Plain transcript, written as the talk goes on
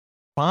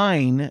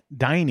Fine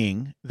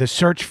Dining, the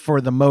search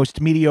for the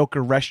most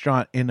mediocre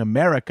restaurant in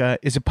America,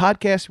 is a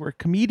podcast where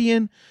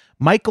comedian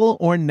Michael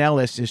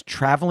Ornelas is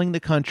traveling the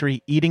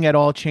country, eating at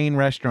all chain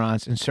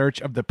restaurants in search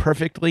of the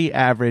perfectly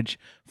average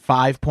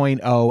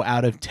 5.0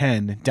 out of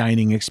 10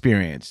 dining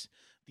experience,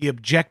 the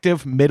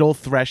objective middle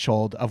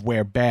threshold of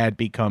where bad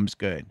becomes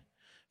good.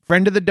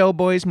 Friend of the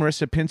Doughboys,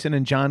 Marissa Pinson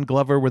and John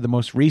Glover were the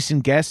most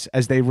recent guests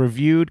as they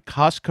reviewed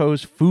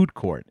Costco's food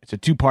court. It's a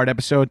two-part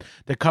episode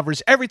that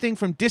covers everything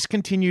from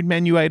discontinued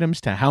menu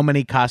items to how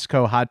many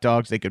Costco hot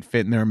dogs they could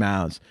fit in their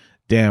mouths.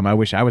 Damn, I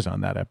wish I was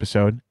on that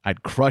episode.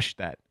 I'd crush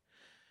that.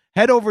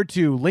 Head over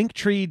to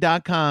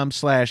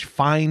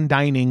linktree.com/fine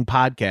dining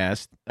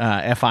podcast,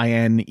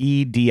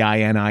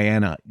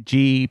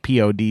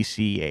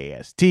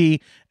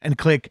 FINEDININGPODCAST, and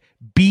click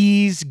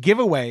Bees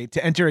Giveaway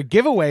to enter a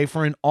giveaway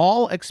for an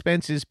all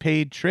expenses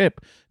paid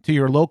trip to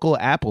your local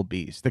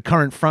Applebee's, the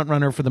current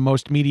frontrunner for the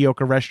most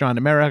mediocre restaurant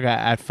in America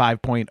at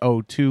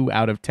 5.02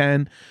 out of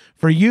 10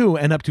 for you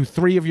and up to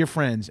 3 of your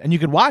friends. And you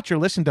can watch or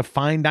listen to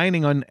Fine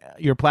Dining on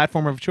your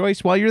platform of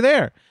choice while you're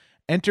there.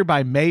 Enter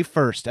by May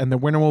 1st, and the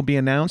winner will be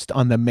announced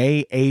on the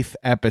May 8th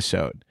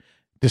episode.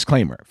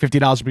 Disclaimer,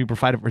 $50 will be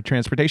provided for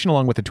transportation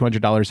along with a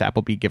 $200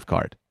 Applebee gift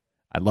card.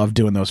 I love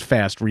doing those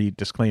fast read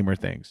disclaimer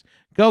things.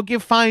 Go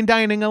give Fine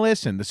Dining a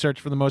listen. The search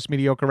for the most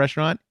mediocre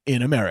restaurant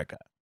in America.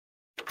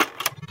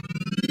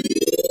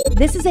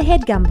 This is a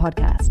HeadGum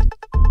podcast.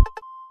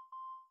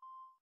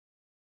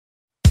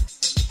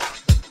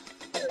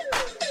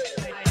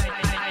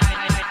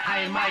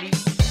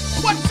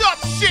 What's up,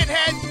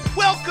 shitheads?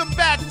 Welcome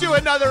back to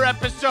another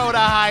episode of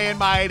High and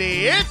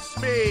Mighty.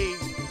 It's me,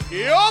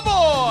 your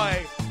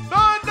boy,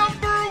 the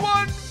number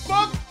one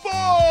fuck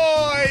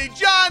boy,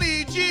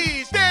 Johnny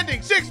G,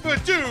 standing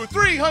 6'2",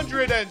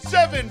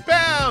 307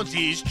 pounds.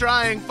 He's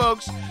trying,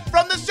 folks,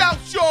 from the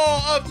South Shore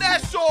of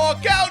Nassau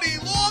County,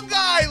 Long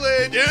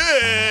Island.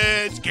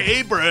 It's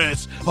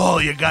Gabrus.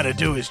 All you gotta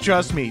do is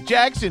trust me.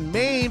 Jackson,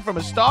 Maine, from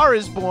A Star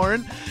Is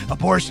Born.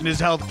 Abortion is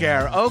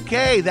healthcare.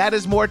 Okay, that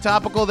is more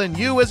topical than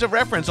you as a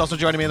reference. Also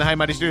joining me in the High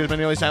Mighty Studios, my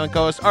nearly silent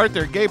co-host,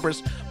 Arthur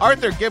Gabrus.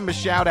 Arthur, give him a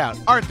shout out.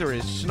 Arthur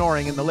is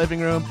snoring in the living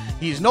room.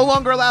 He's no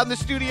longer allowed in the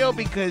studio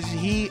because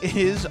he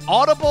is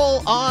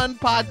audible on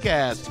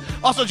podcasts.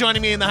 Also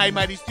joining me in the High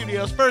Mighty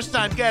Studios, first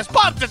time guest,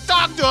 pumped to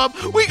talk to him.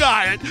 We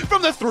got it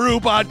from the Through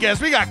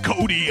podcast. We got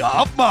Cody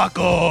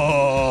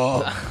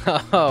Hofmockel.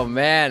 Oh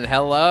man,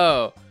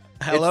 hello.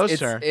 Hello,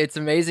 sir. It's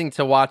amazing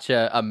to watch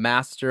a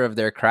master of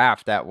their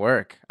craft at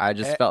work. I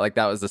just felt like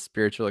that was a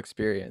spiritual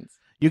experience.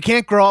 You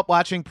can't grow up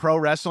watching pro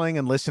wrestling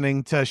and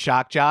listening to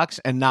shock jocks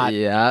and not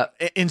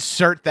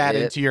insert that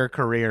into your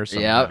career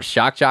somehow. Yeah,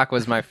 shock jock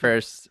was my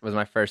first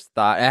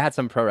thought. I had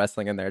some pro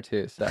wrestling in there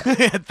too. So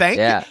thank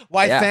you.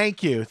 Why? Yeah.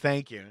 Thank you.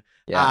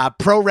 Yeah.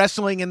 Pro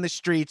wrestling in the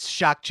streets,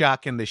 shock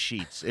jock in the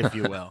sheets, if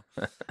you will.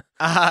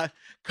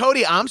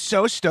 Cody, I'm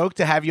so stoked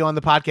to have you on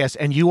the podcast,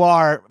 and you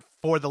are,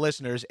 for the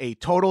listeners, a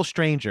total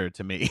stranger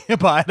to me,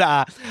 but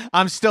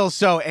I'm still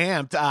so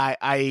amped.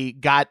 I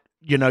got,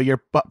 your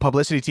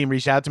publicity team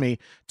reached out to me,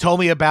 told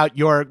me about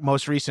your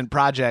most recent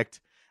project,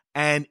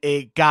 and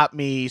it got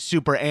me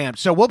super amped.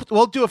 So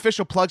we'll do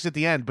official plugs at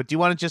the end, but do you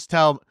want to just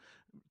tell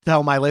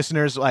my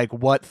listeners like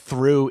what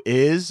Through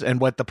is and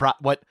what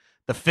what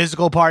the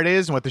physical part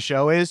is and what the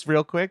show is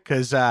real quick?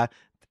 Because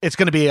it's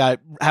going to be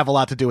have a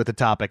lot to do with the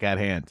topic at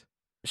hand.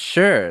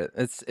 Sure.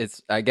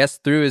 It's I guess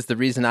Through is the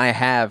reason I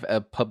have a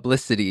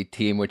publicity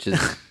team, which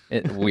is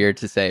weird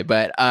to say,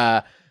 but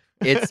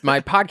it's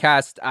my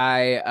podcast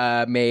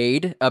I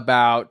made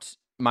about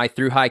my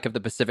through hike of the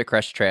Pacific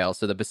Crest Trail.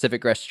 So the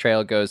Pacific Crest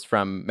Trail goes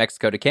from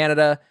Mexico to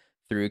Canada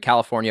through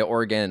California,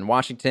 Oregon, and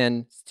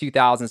Washington. It's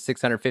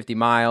 2,650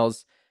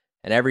 miles.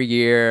 And every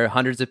year,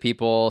 hundreds of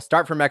people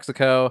start from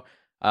Mexico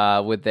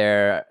with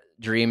their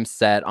dream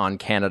set on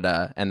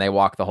Canada, and they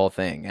walk the whole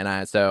thing.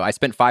 And so I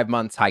spent 5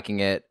 months hiking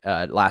it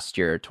last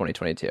year,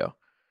 2022.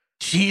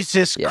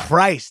 Jesus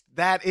Christ.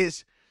 That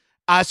is...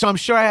 so I'm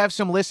sure I have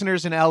some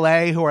listeners in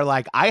LA who are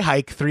like, I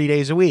hike 3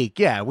 days a week.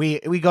 Yeah, we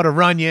go to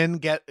Runyon,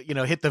 hit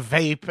the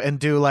vape and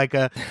do like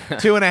a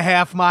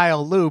 2.5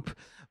 mile loop.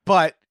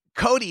 But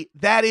Cody,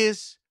 that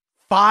is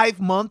 5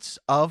 months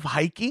of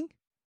hiking?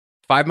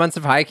 5 months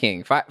of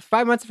hiking.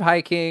 5 months of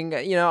hiking.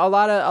 A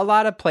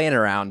lot of playing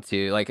around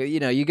too. Like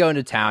you go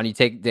into town, you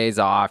take days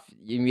off,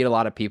 you meet a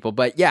lot of people.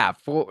 But yeah,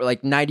 for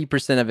like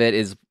 90% of it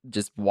is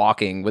just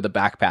walking with a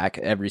backpack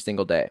every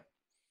single day.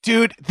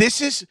 Dude,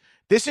 this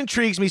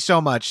intrigues me so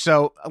much.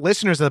 So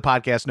listeners of the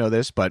podcast know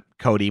this, but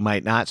Cody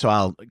might not. So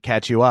I'll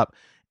catch you up.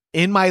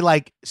 In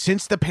my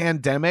since the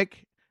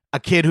pandemic, a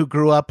kid who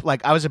grew up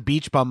I was a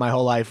beach bum my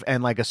whole life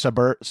and like a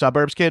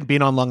suburbs kid.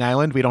 Being on Long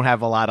Island, we don't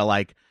have a lot of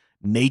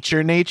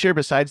nature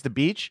besides the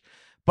beach.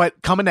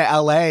 But coming to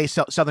LA,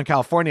 Southern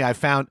California,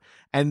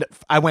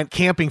 I went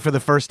camping for the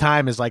first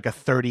time as like a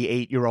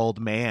 38-year-old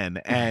man.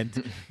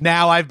 And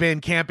now I've been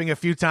camping a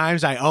few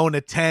times. I own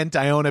a tent.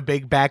 I own a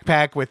big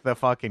backpack with the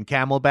fucking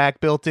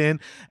Camelback built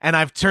in. And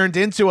I've turned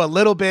into a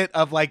little bit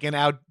of like an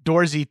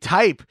outdoorsy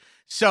type.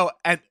 So,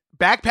 and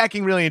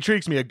backpacking really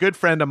intrigues me. A good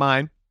friend of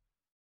mine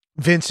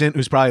Vincent,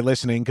 who's probably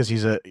listening because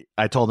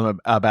I told him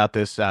about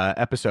this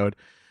episode,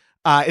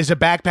 is a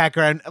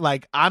backpacker, and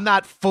like I'm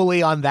not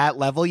fully on that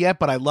level yet,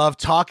 but I love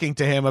talking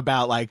to him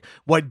about like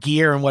what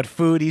gear and what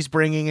food he's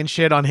bringing and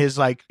shit on his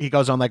like he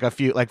goes on like a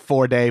few like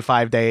 4-day,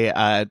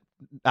 5-day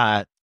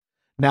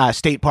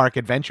state park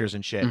adventures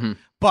and shit. Mhm.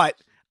 But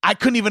I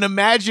couldn't even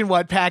imagine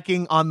what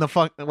packing on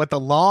what the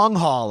long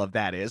haul of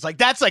that is. Like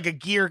that's like a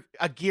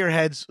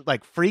gearhead's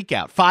like freak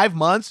out. 5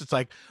 months. It's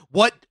like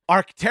what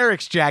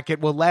Arc'teryx jacket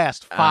will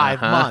last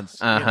 5 months.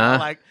 You know,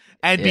 like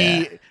and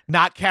be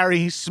not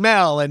carry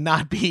smell and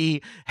not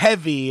be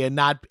heavy and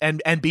not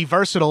and be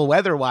versatile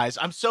weather-wise.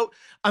 I'm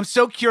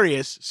so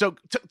curious. So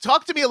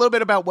talk to me a little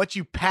bit about what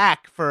you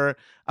pack for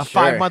a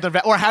 5-month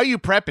event or how you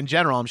prep in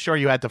general. I'm sure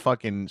you had to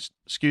fucking,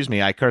 excuse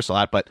me, I curse a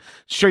lot, but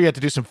sure you had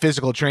to do some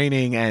physical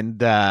training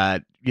and,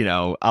 a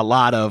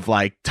lot of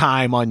like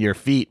time on your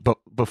feet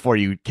before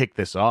you kick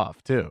this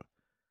off too.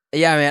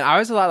 Yeah, man, I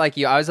was a lot like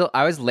you. I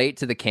was late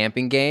to the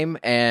camping game,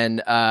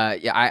 and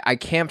I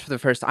camped for the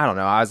first. I don't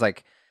know. I was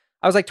like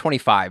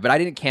 25, but I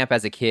didn't camp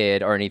as a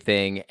kid or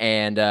anything.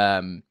 And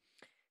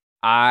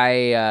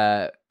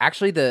I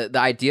actually the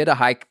idea to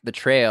hike the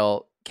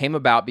trail came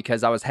about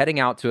because I was heading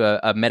out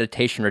to a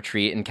meditation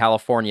retreat in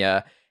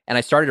California, and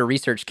I started to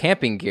research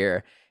camping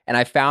gear. And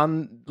I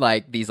found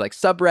like these like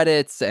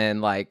subreddits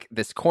and like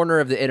this corner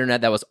of the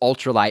internet that was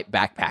ultralight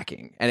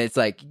backpacking. And it's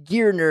like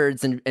gear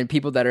nerds and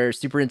people that are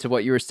super into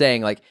what you were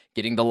saying, like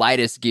getting the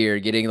lightest gear,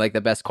 getting like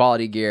the best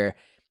quality gear.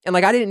 And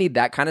like I didn't need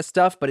that kind of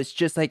stuff, but it's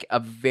just like a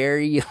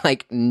very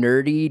like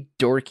nerdy,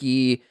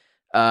 dorky,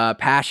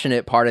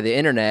 passionate part of the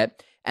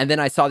internet. And then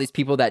I saw these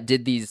people that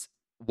did these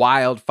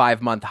wild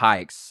 5-month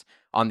hikes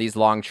on these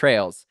long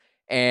trails.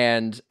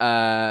 And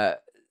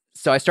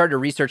so I started to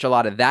research a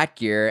lot of that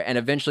gear and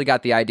eventually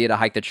got the idea to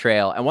hike the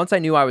trail. And once I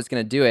knew I was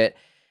going to do it,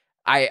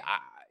 I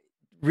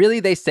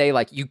really, they say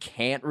like you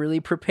can't really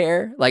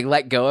prepare, like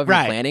let go of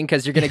your planning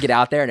because you're going to get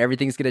out there and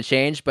everything's going to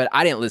change. But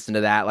I didn't listen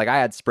to that. Like I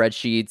had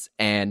spreadsheets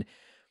and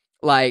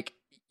like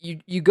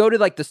you go to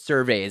like the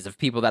surveys of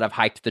people that have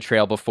hiked the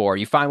trail before.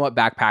 You find what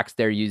backpacks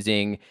they're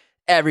using.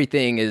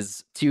 Everything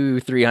is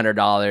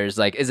 $200-$300.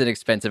 Like, is an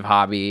expensive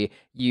hobby.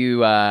 You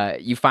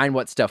find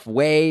what stuff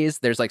weighs.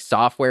 There's like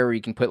software where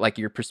you can put like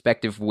your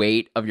perspective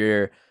weight of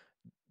your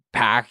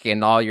pack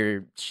and all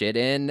your shit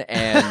in,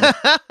 and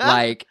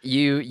like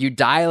you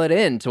dial it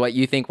in to what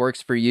you think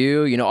works for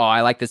you. You know, oh,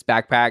 I like this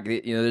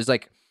backpack. You know, there's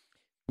like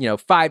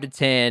 5 to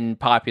 10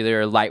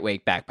 popular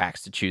lightweight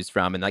backpacks to choose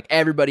from, and like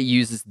everybody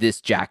uses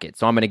this jacket,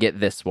 so I'm gonna get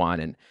this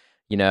one. And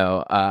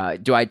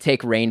do I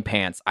take rain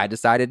pants? I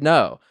decided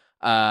no.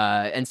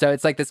 And so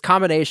it's like this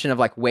combination of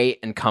like weight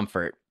and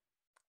comfort.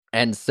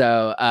 And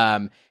so,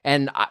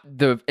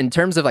 in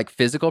terms of like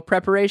physical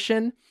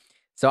preparation,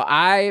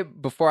 so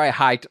before I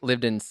hiked,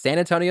 lived in San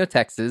Antonio,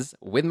 Texas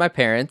with my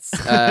parents.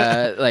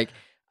 I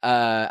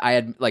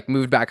had like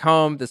moved back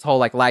home, this whole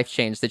like life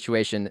change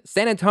situation.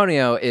 San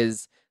Antonio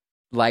is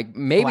like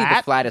maybe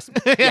the flattest,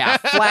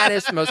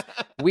 flattest, most,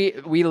 we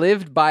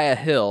lived by a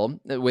hill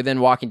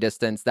within walking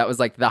distance that was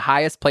like the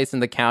highest place in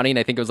the county, and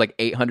I think it was like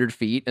 800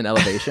 feet in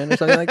elevation or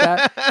something like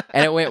that,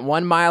 and it went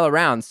 1 mile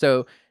around.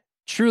 So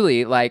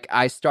truly, like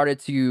I started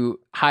to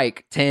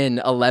hike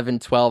 10, 11,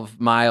 12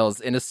 miles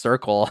in a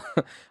circle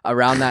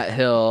around that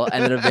hill,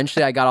 and then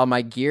eventually I got all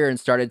my gear and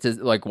started to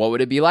like, what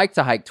would it be like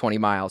to hike 20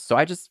 miles? So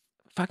I just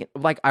fucking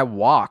like I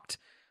walked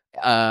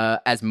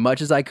as much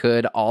as I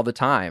could all the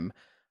time.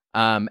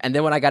 And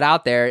then when I got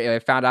out there, I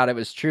found out it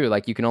was true.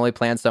 Like you can only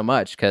plan so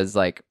much because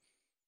like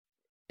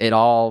it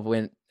all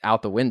went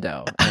out the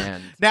window.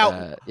 And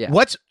now,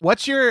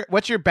 what's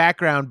your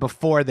background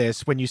before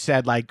this? When you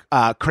said like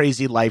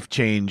crazy life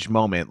change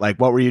moment, like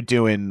what were you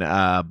doing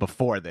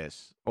before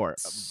this or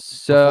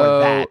before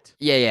that?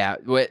 Yeah.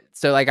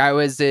 So like I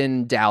was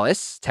in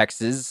Dallas,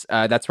 Texas.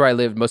 That's where I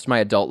lived most of my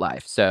adult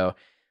life. So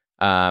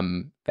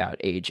about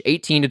age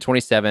 18 to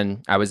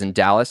 27, I was in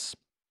Dallas,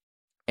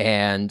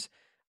 and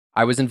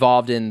I was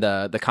involved in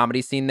the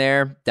comedy scene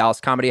there, Dallas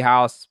Comedy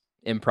House,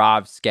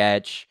 improv,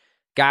 sketch,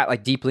 got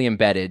like deeply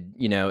embedded,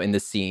 in the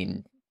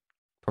scene,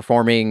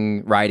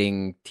 performing,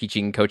 writing,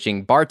 teaching,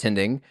 coaching,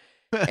 bartending,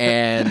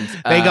 and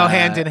they go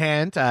hand in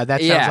hand.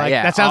 That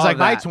sounds like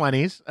my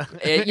 20s.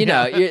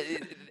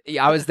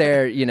 I was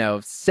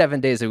there, 7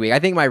 days a week. I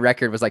think my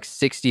record was like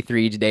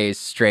 63 days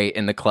straight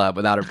in the club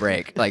without a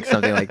break, like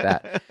something like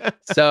that.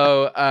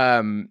 So,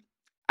 when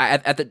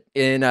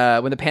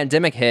the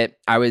pandemic hit,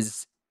 I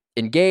was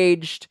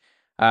engaged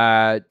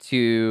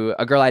to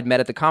a girl I'd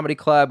met at the comedy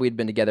club. We'd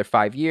been together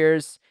 5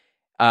 years.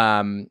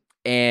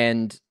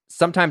 And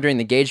sometime during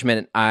the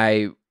engagement,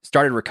 I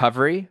started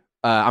recovery.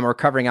 I'm a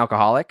recovering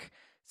alcoholic.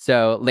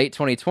 So late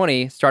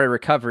 2020, started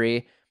recovery.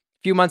 A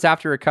few months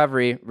after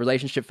recovery,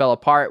 relationship fell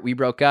apart. We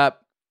broke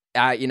up.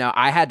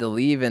 I had to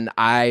leave, and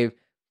I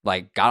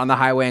like got on the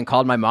highway and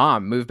called my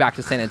mom, moved back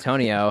to San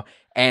Antonio.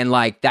 And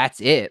like,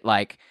 that's it.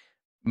 Like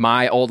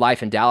my old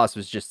life in Dallas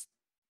was just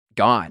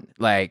gone.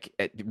 Like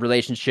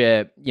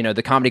relationship,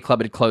 the comedy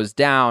club had closed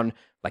down.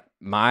 Like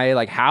my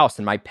like house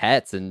and my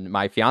pets and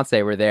my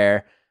fiance were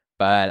there,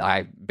 but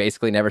I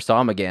basically never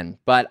saw him again.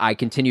 But I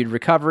continued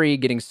recovery,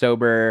 getting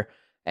sober,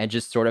 and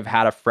just sort of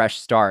had a fresh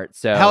start.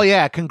 So hell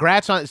yeah,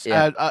 congrats on. I'm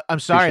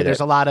sorry, appreciate there's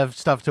it. a lot of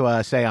stuff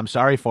to say I'm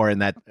sorry for in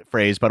that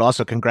phrase, but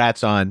also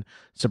congrats on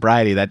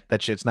sobriety.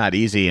 That shit's not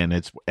easy, and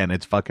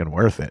it's fucking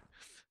worth it.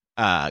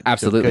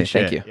 Absolutely, good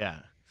shit. thank you. Yeah.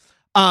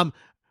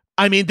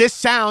 I mean, this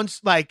sounds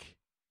like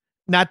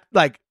not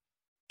like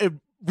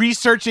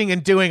researching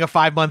and doing a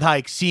 5-month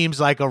hike seems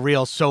like a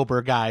real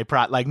sober guy,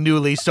 like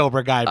newly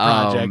sober guy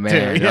project. Oh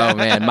man, too. Yeah. oh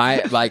man,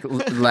 my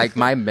like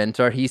my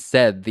mentor, he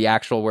said the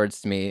actual words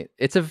to me.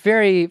 It's a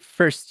very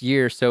first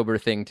year sober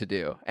thing to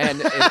do, and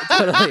it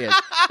totally is.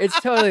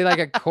 It's totally like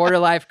a quarter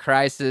life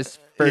crisis.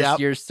 First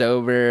year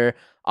sober,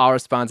 all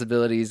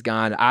responsibilities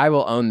gone. I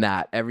will own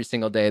that every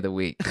single day of the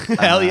week.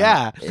 Hell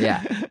yeah,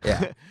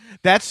 yeah.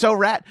 That's so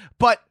rad.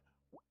 But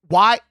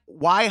why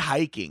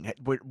hiking?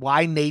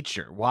 Why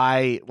nature?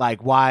 Why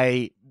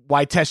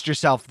test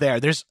yourself there?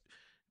 There's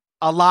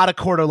a lot of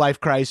quarter life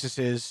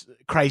crises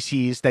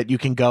that you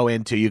can go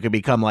into. You can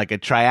become like a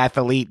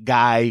triathlete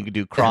guy. You can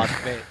do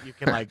CrossFit. You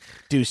can like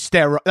do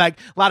steroid, like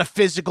a lot of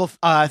physical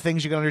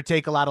things you can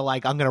undertake. A lot of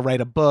like, I'm going to write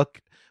a book.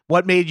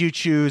 What made you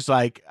choose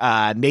like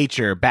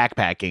nature,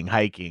 backpacking,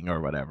 hiking, or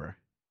whatever?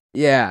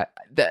 Yeah,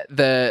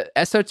 the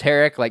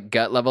esoteric like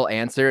gut level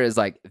answer is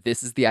like,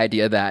 this is the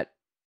idea that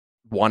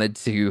wanted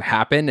to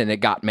happen and it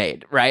got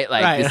made, right?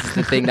 Like this is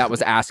the thing that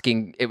was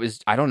asking. It was,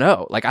 I don't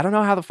know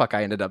how the fuck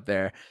I ended up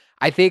there.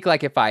 I think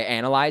like if I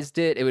analyzed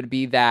it, it would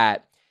be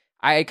that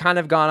I kind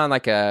of gone on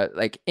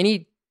like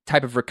any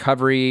type of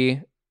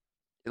recovery.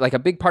 Like a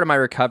big part of my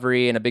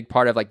recovery and a big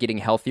part of like getting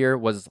healthier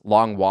was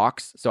long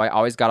walks. So I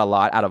always got a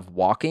lot out of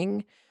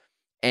walking.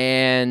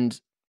 And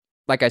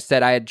like I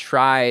said, I had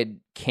tried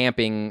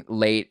camping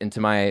late into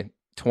my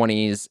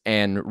 20s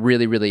and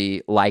really,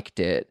 really liked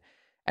it.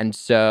 And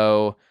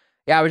so,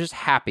 yeah, I was just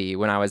happy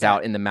when I was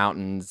out in the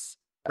mountains.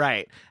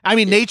 Right. I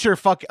mean, nature,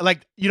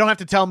 like, you don't have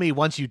to tell me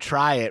once you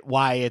try it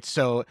why it's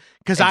so,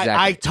 because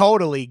I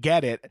totally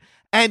get it.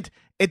 And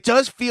it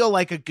does feel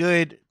like a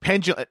good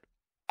pendulum,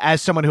 as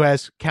someone who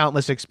has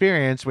countless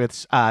experience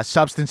with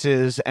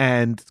substances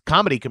and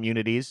comedy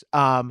communities.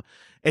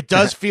 It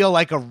does feel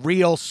like a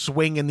real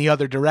swing in the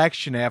other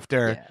direction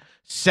after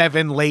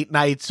 7 late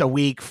nights a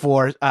week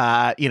for,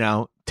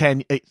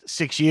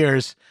 6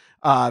 years,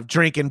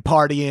 drinking,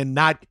 partying,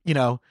 not,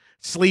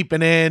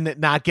 sleeping in,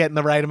 not getting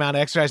the right amount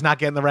of exercise, not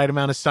getting the right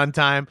amount of sun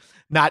time,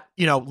 not,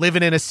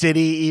 living in a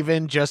city,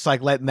 even just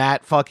like letting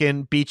that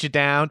fucking beat you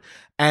down.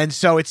 And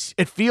so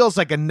it feels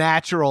like a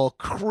natural,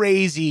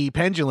 crazy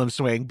pendulum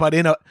swing, but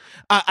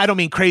I don't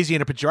mean crazy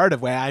in a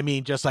pejorative way. I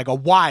mean, just like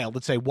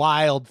let's say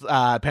wild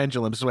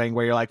pendulum swing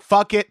where you're like,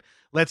 fuck it,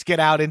 let's get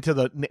out into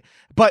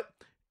but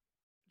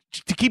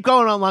to keep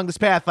going along this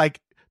path, like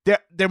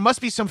there must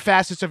be some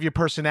facets of your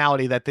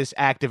personality that this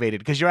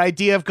activated, because your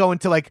idea of going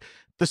to like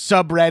the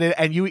subreddit,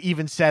 and you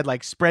even said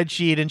like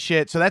spreadsheet and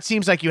shit. So that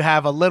seems like you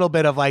have a little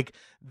bit of like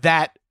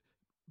that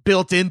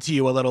built into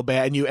you a little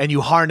bit, and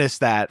you harness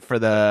that for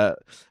the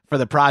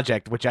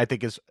project, which I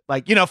think is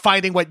like,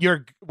 finding what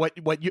you,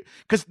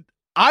 because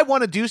I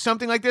want to do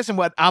something like this, and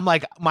what I'm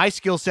like, my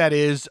skill set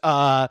is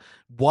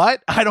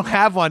what I don't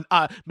have one.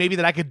 Maybe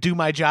that I could do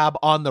my job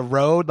on the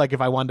road, like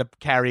if I wanted to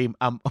carry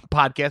a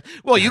podcast.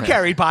 Well, you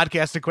carried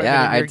podcast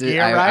equipment in your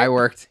gear, right? I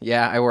worked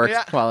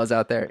while I was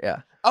out there.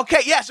 Yeah.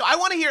 Okay, yeah. So I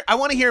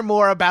want to hear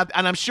more about,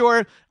 and I'm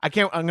sure I'm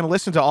going to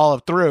listen to all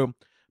of through,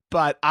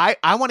 but I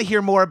want to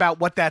hear more about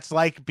what that's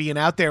like being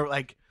out there.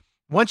 Like,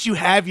 once you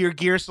have your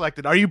gear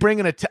selected, are you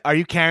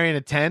carrying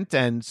a tent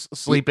and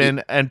sleeping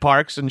in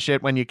parks and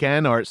shit when you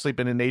can, or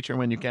sleeping in nature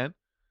when you can?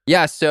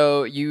 Yeah,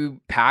 so you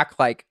pack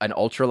like an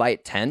ultralight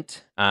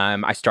tent.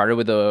 I started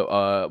with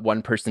a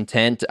 1-person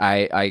tent.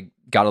 I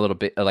got a little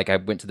bit, like I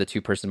went to the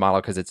 2-person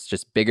model because it's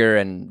just bigger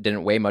and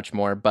didn't weigh much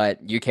more.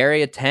 But you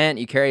carry a tent,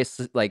 you carry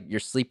like your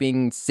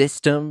sleeping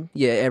system.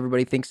 Yeah,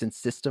 everybody thinks in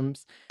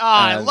systems. Oh,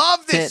 I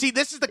love this. See,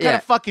 this is the kind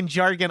of fucking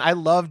jargon. I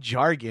love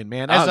jargon,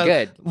 man. As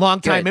a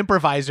longtime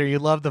improviser, you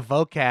love the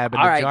vocab and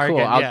the jargon.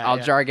 Cool. I'll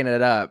jargon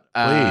it up.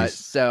 Please.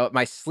 So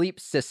my sleep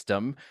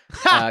system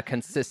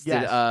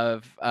consisted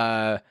of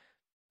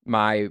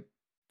my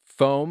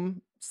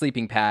foam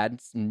sleeping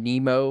pads,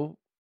 Nemo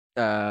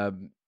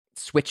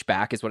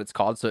switchback is what it's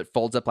called. So it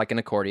folds up like an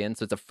accordion.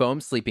 So it's a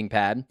foam sleeping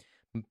pad.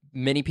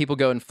 Many people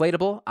go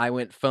inflatable. I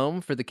went foam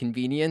for the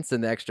convenience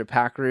and the extra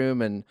pack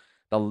room and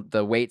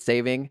the weight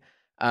saving.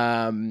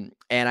 And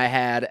I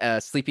had a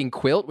sleeping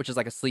quilt, which is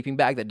like a sleeping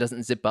bag that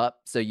doesn't zip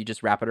up. So you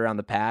just wrap it around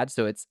the pad.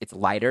 So it's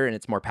lighter and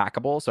it's more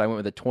packable. So I went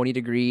with a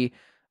 20-degree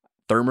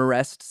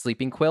Thermarest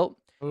sleeping quilt.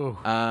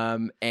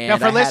 And now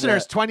for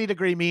listeners,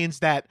 20-degree means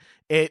that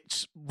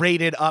it's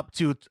rated up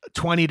to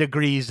 20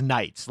 degrees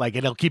nights. Like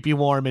it'll keep you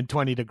warm in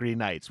 20-degree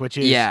nights, which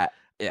is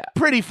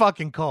pretty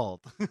fucking cold.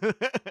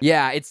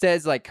 Yeah, it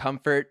says like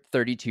comfort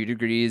 32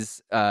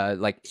 degrees,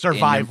 like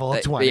survival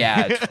 20.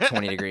 Yeah,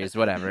 20 degrees,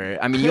 whatever.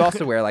 I mean, you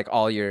also wear like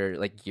all your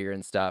like gear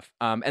and stuff.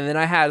 And then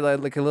I had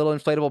like a little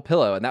inflatable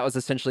pillow, and that was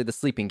essentially the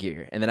sleeping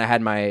gear. And then I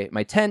had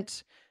my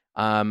tent.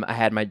 I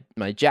had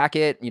my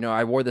jacket.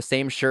 I wore the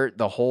same shirt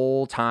the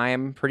whole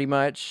time, pretty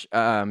much.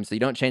 So you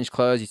don't change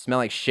clothes. You smell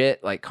like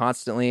shit, like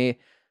constantly.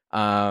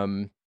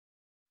 I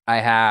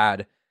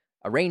had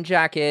a rain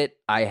jacket.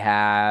 I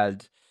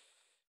had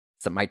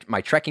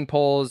my trekking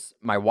poles,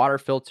 my water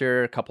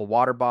filter, a couple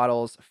water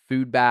bottles,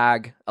 food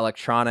bag,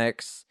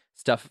 electronics,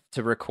 stuff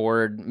to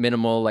record,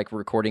 minimal like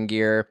recording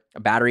gear, a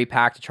battery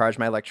pack to charge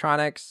my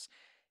electronics.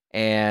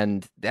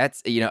 And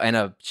that's and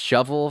a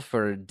shovel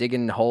for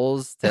digging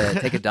holes to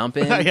take a dump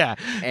in. Yeah,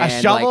 and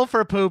a shovel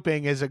for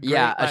pooping is a great.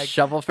 A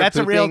shovel for that's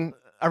pooping.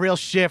 a real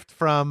shift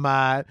from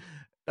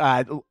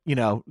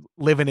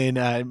living in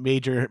a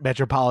major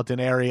metropolitan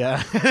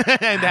area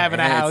and having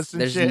a house.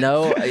 There's shit.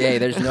 no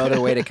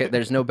other way to.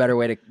 There's no better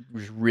way to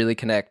really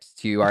connect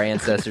to our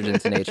ancestors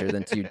and to nature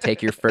than to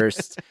take your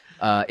first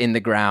in the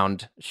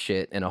ground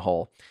shit in a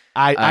hole.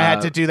 I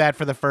had to do that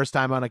for the first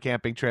time on a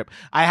camping trip.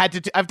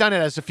 I've done it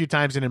as a few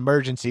times in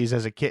emergencies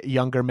as a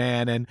younger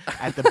man, and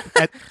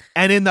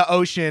and in the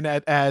ocean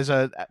as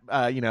a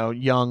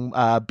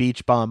young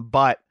beach bum.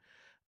 But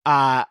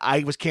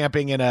I was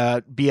camping in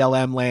a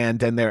BLM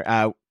land, and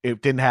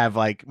it didn't have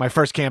like my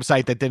first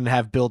campsite that didn't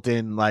have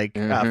built-in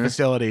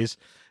facilities.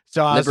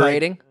 So I was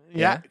liberating.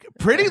 Yeah,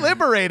 pretty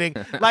liberating.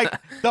 Like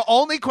the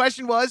only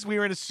question was we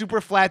were in a super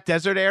flat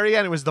desert area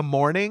and it was the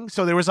morning.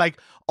 So there was like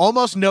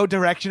almost no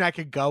direction I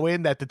could go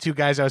in that the two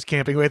guys I was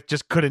camping with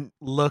just couldn't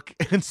look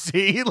and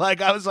see. Like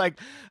I was like,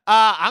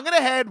 I'm going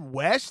to head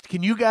west.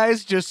 Can you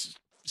guys just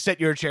set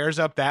your chairs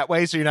up that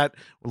way so you're not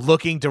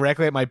looking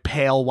directly at my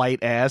pale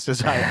white ass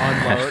as I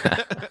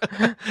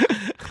unload?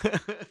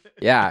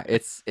 Yeah,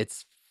 it's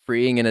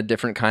freeing in a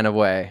different kind of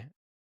way.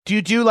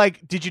 Did you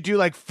do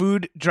like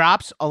food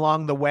drops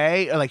along the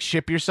way or like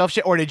ship yourself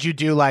shit? Or did you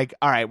do like,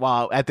 all right,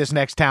 well, at this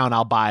next town,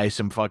 I'll buy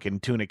some fucking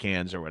tuna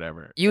cans or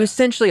whatever? You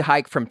essentially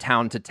hike from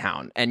town to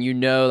town and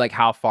like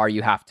how far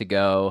you have to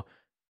go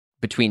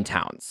between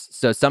towns.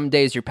 So some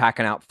days you're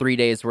packing out 3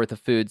 days worth of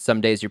food.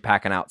 Some days you're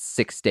packing out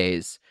 6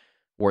 days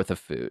worth of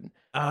food.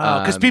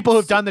 Because people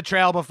who've done the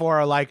trail before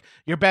are like,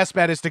 your best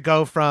bet is to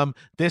go from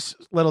this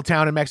little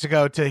town in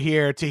Mexico to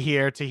here, to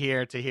here, to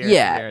here, to here.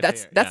 Yeah,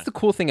 that's the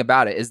cool thing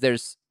about it is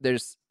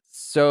there's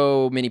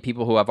so many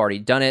people who have already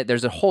done it.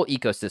 There's a whole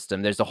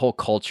ecosystem. There's a whole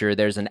culture.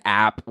 There's an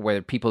app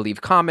where people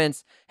leave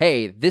comments.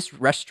 Hey, this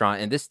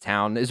restaurant in this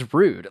town is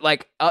rude.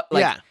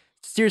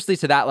 Seriously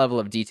to that level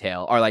of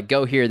detail. Or like,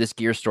 go here. This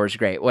gear store is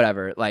great.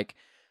 Whatever. Like.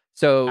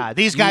 So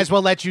these guys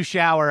will let you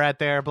shower at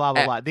their blah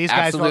blah blah. These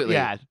guys,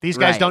 these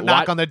guys don't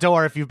knock on the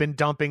door if you've been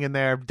dumping in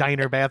their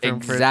diner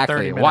bathroom for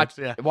 30 minutes.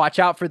 Watch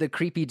out for the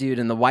creepy dude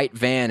in the white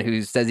van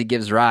who says he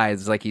gives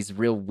rides, like he's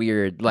real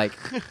weird, like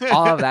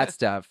all of that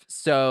stuff.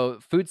 So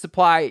food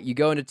supply, you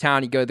go into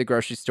town, you go to the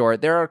grocery store.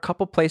 There are a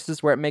couple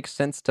places where it makes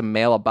sense to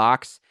mail a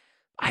box.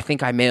 I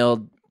think I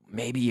mailed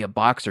maybe a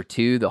box or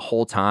two the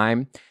whole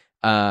time,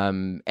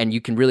 and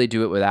you can really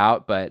do it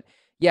without, but.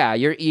 Yeah,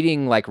 you're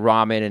eating like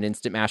ramen and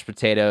instant mashed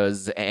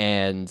potatoes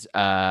and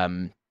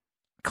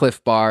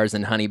Cliff Bars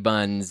and honey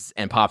buns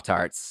and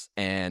Pop-Tarts.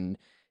 And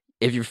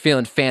if you're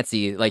feeling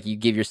fancy, like you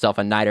give yourself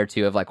a night or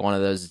two of like one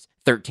of those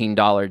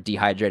 $13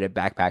 dehydrated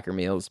backpacker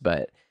meals.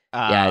 But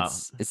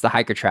it's the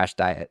hiker trash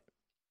diet.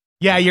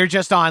 Yeah, you're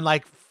just on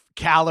like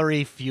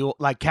calorie fuel,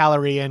 like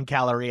calorie in,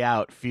 calorie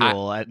out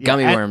fuel.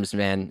 Gummy worms,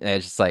 man.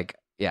 It's just like,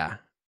 yeah.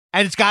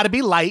 And it's got to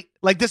be light.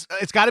 Like this,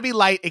 it's got to be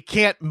light. It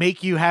can't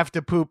make you have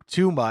to poop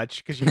too much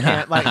because you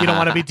can't. Like you don't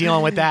want to be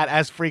dealing with that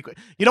as frequent.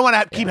 You don't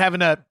want to keep having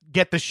to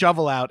get the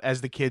shovel out,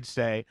 as the kids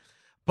say.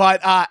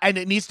 But and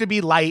it needs to be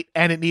light,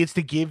 and it needs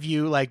to give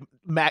you like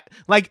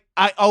like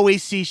I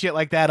always see shit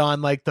like that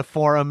on like the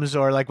forums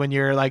or like when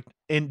you're like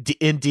in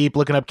deep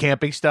looking up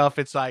camping stuff.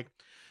 It's like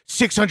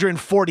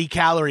 640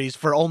 calories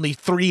for only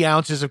 3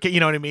 ounces of,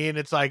 you know what I mean?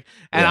 It's like,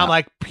 and I'm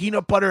like,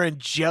 peanut butter and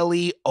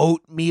jelly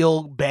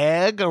oatmeal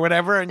bag or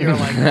whatever. And you're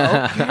like,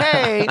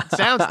 okay,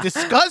 sounds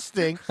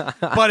disgusting.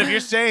 But if you're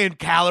saying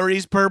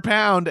calories per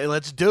pound,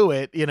 let's do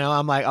it.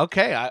 I'm like,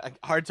 okay,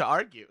 hard to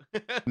argue.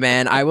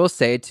 Man, I will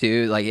say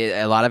too, like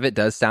a lot of it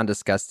does sound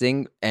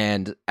disgusting.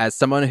 And as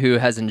someone who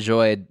has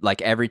enjoyed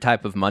like every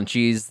type of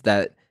munchies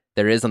that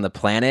there is on the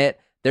planet,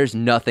 there's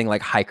nothing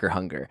like hiker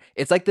hunger.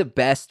 It's like the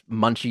best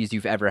munchies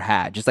you've ever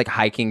had. Just like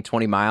hiking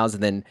 20 miles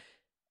and then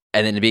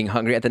being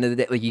hungry at the end of the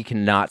day. Like you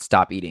cannot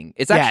stop eating.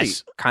 It's actually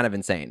kind of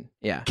insane.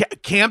 Yeah.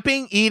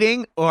 Camping,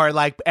 eating, or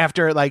like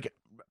after like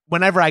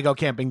whenever I go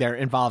camping, there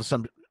involves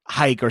some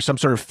hike or some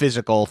sort of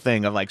physical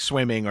thing of like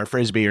swimming or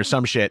frisbee or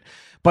some shit.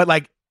 But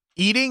like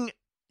eating,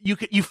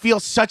 you feel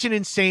such an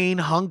insane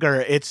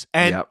hunger.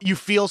 You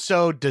feel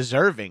so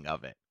deserving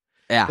of it.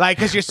 Yeah. Like,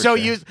 because you're so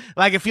used,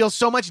 like, it feels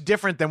so much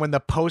different than when the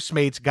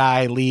Postmates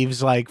guy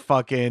leaves, like,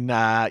 fucking,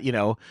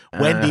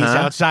 Wendy's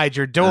outside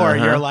your door.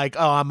 You're like,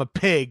 oh, I'm a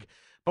pig.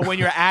 But when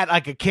you're at,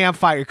 like, a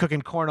campfire, you're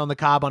cooking corn on the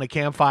cob on a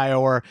campfire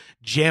or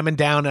jamming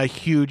down a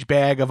huge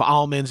bag of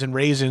almonds and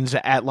raisins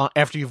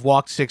after you've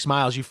walked 6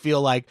 miles, you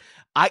feel like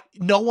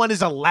no one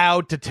is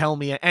allowed to tell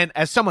me. And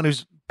as someone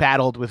who's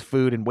battled with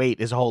food and weight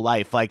his whole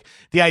life, like,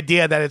 the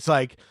idea that it's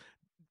like,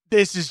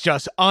 this is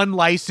just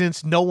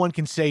unlicensed. No one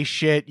can say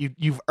shit.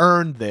 You've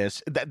earned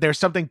this. There's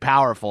something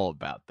powerful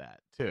about that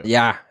too.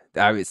 Yeah,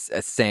 I was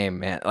same,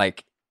 man.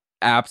 Like,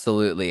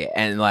 absolutely.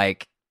 And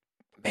like,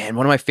 man,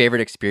 one of my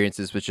favorite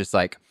experiences was just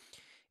like,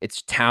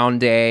 it's town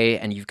day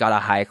and you've got to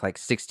hike like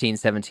 16,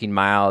 17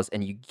 miles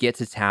and you get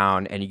to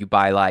town and you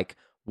buy like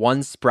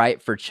one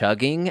Sprite for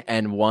chugging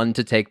and one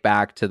to take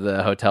back to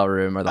the hotel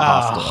room or the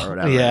hostel or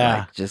whatever. Yeah.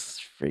 Like,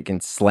 just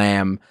freaking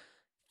slam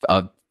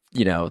a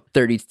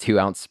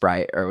 32-ounce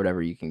Sprite or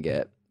whatever you can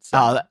get.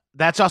 So,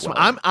 that's awesome.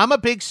 Whoa. I'm a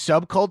big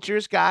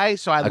subcultures guy,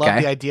 so I love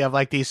the idea of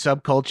like these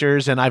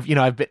subcultures, and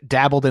I've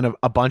dabbled in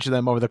a bunch of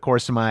them over the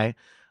course of my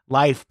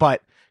life.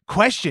 But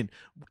question: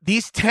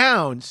 these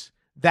towns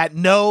that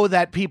know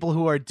that people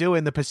who are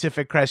doing the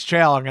Pacific Crest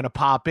Trail are going to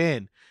pop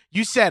in.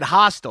 You said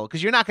hostel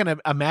because you're not going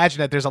to imagine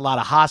that there's a lot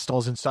of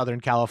hostels in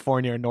Southern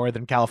California or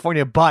Northern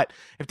California. But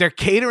if they're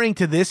catering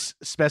to this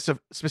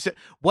specific,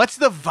 what's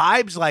the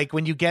vibes like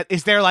when you get?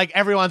 Is there like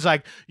everyone's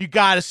like you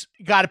gotta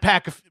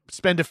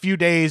spend a few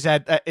days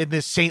at in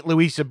this St.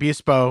 Luis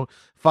Obispo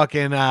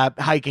fucking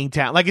hiking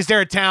town? Like, is there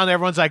a town that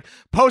everyone's like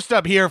post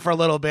up here for a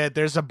little bit?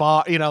 There's a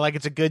bar, like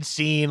it's a good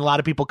scene. A lot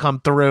of people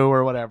come through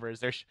or whatever. Is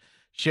there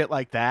shit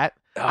like that?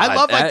 I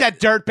love like that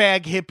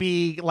dirtbag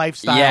hippie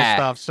lifestyle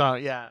stuff. So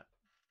yeah.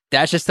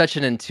 That's just such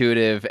an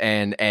intuitive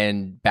and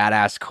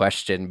badass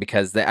question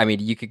because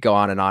you could go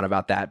on and on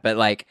about that, but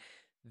like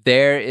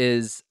there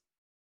is,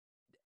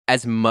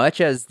 as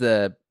much as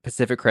the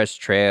Pacific Crest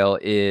Trail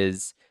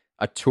is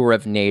a tour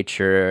of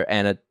nature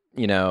and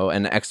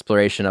an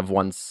exploration of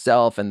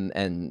oneself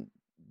and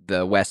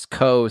the West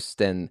Coast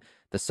and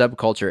the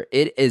subculture,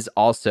 it is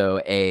also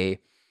an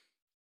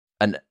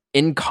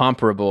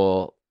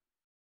incomparable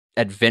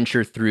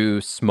adventure through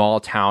small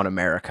town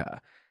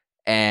America.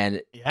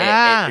 And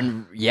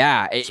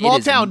small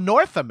town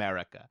North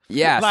America.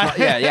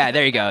 Yeah,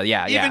 there you go.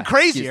 Yeah, even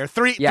crazier.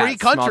 Three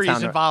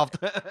countries involved.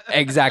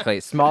 Exactly,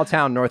 small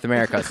town North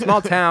America,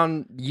 small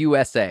town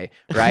USA,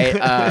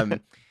 right?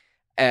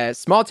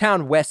 Small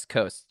town West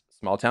Coast,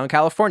 small town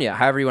California,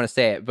 however you want to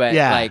say it. But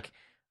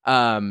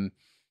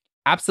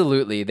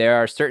absolutely, there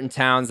are certain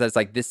towns that's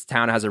like this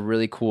town has a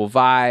really cool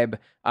vibe.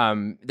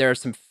 There are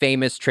some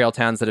famous trail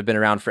towns that have been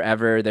around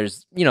forever.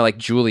 There's, like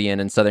Julian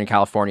in Southern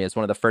California. It's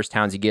one of the first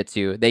towns you get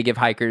to. They give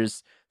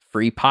hikers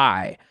free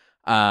pie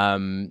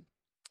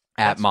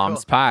at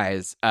Mom's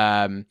Pies.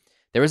 There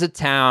was a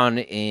town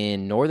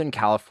in Northern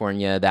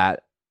California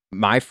that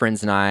my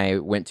friends and I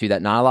went to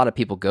that not a lot of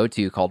people go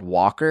to called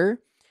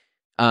Walker.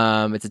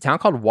 It's a town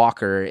called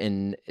Walker,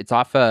 and it's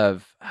off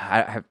of,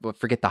 I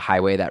forget the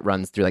highway that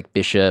runs through like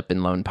Bishop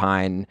and Lone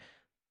Pine,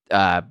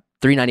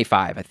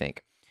 395, I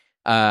think.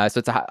 So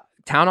it's a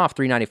town off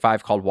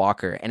 395 called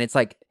Walker, and it's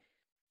like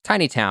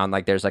tiny town.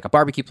 Like there's like a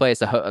barbecue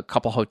place, a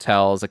couple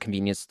hotels, a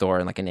convenience store,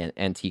 and like an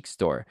antique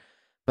store.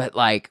 But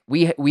like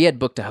we had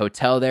booked a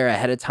hotel there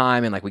ahead of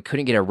time, and like we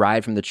couldn't get a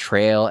ride from the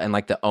trail, and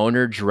like the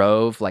owner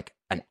drove like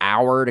an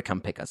hour to come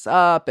pick us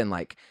up, and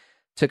like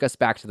took us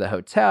back to the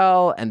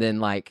hotel, and then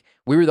like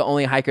we were the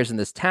only hikers in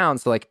this town,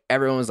 so like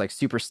everyone was like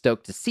super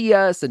stoked to see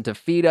us and to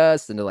feed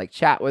us and to like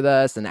chat with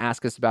us and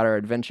ask us about our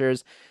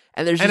adventures.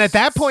 And at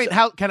that point,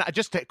 how can I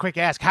just a quick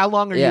ask? How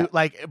long are you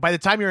like? By the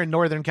time you're in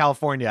Northern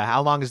California,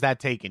 how long has that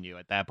taken you?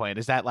 At that point,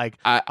 is that like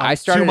I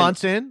started 2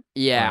 months in?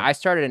 Yeah, I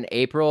started in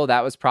April.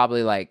 That was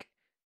probably like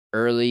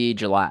early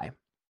July.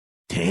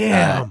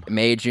 Damn.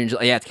 May, June,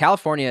 July. Yeah,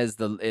 California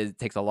it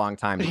takes a long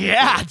time.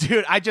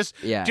 Dude.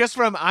 Just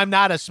from I'm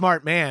not a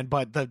smart man,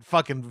 but the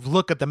fucking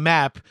look at the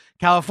map,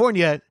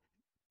 California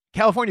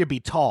be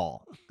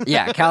tall.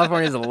 Yeah,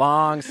 California is a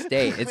long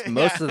state. It's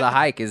most of the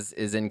hike is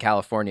in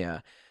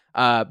California.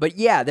 But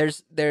yeah,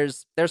 there's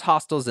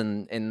hostels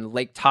in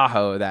Lake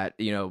Tahoe that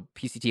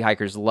PCT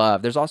hikers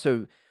love. There's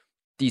also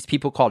these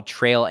people called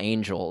trail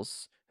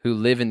angels who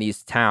live in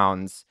these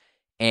towns.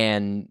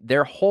 And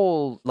their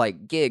whole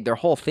gig, their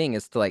whole thing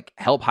is to like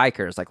help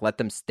hikers, like let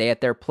them stay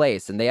at their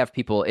place, and they have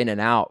people in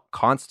and out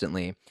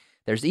constantly.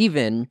 There's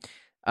even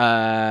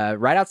right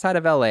outside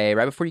of LA,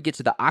 right before you get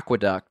to the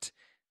aqueduct,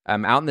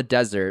 out in the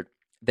desert,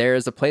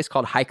 there's a place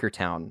called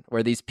Hikertown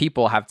where these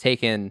people have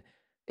taken.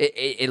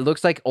 It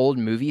looks like old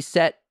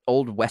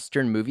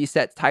Western movie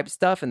set type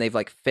stuff, and they've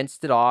like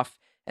fenced it off,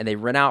 and they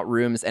rent out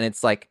rooms, and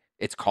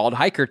it's called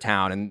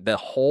Hikertown, and the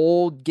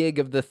whole gig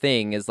of the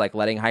thing is like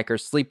letting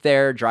hikers sleep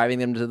there, driving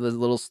them to the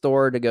little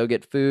store to go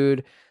get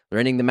food,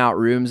 renting them out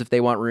rooms if they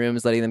want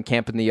rooms, letting them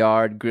camp in the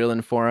yard,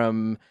 grilling for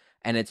them.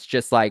 And it's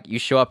just like you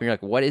show up and you're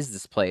like, what is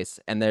this place?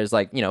 And there's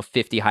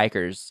 50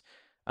 hikers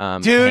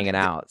hanging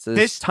out. So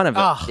there's a ton of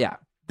it.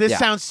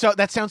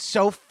 That sounds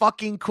so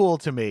fucking cool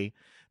to me.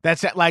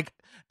 That's like,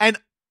 and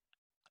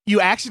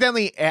you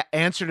accidentally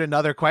answered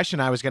another question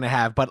I was going to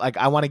have, but like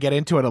I want to get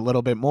into it a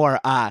little bit more.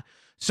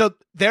 So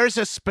there's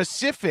a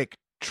specific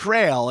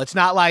trail. It's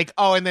not like,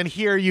 and then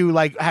here you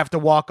like have to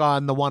walk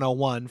on the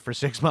 101 for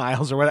 6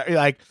 miles or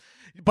whatever.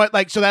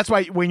 So that's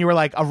why when you were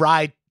like a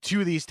ride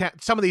to these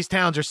some of these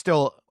towns are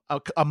still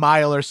a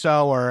mile or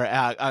so or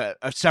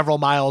several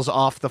miles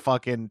off the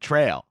fucking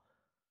trail.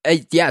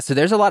 So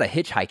there's a lot of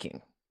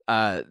hitchhiking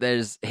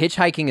there's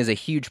hitchhiking is a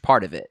huge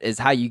part of it, is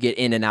how you get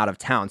in and out of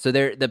town. So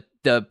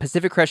the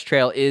Pacific Crest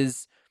Trail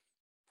is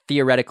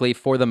theoretically,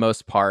 for the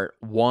most part,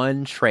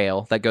 one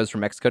trail that goes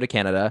from Mexico to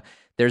Canada.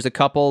 There's a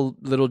couple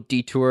little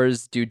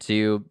detours due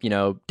to,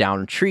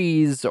 down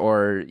trees,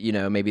 or,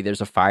 maybe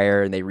there's a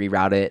fire and they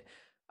reroute it.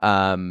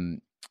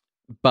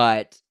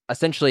 But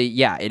essentially,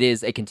 yeah, it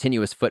is a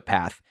continuous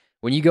footpath.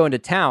 When you go into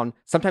town,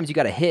 sometimes you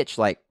got to hitch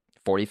like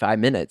 45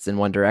 minutes in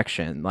one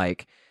direction.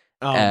 Like,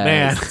 oh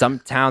man, some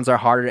towns are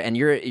harder, and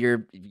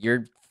you're.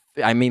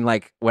 I mean,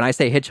 like, when I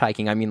say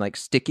hitchhiking, I mean like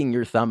sticking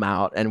your thumb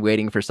out and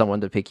waiting for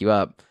someone to pick you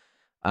up.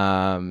 Is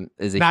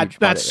a huge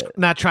part of it.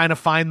 Not trying to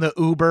find the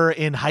Uber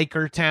in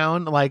Hiker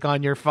Town, like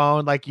on your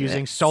phone, like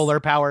using solar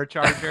power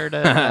charger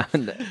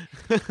to.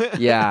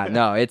 Yeah,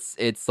 no,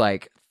 it's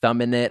like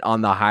thumbing it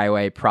on the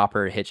highway,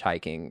 proper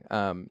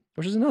hitchhiking,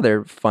 which is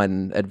another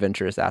fun,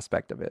 adventurous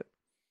aspect of it.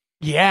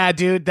 Yeah,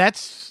 dude,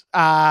 that's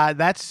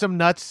some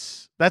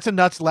nuts. That's a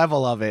nuts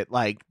level of it.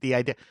 Like the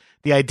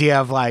idea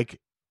of like,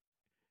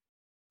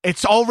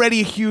 it's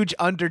already a huge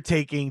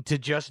undertaking to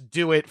just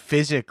do it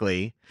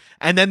physically.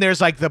 And then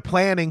there's like the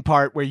planning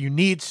part where you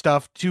need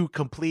stuff to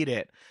complete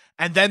it.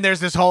 And then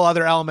there's this whole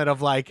other element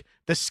of like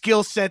the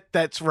skill set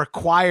that's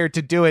required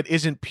to do it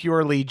isn't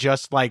purely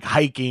just like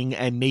hiking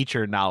and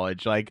nature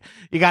knowledge. Like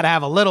you got to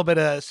have a little bit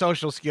of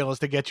social skills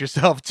to get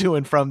yourself to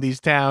and from these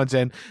towns,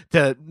 and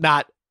to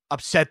not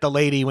upset the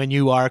lady when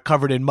you are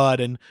covered in mud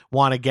and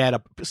want to get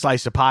a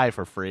slice of pie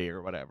for free or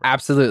whatever.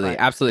 Absolutely. Right.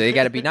 Absolutely. You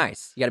got to be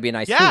nice. You got to be a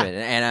nice human.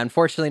 And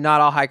unfortunately,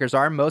 not all hikers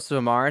are. Most of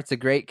them are. It's a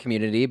great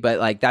community, but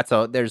like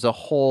there's a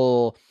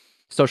whole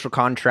social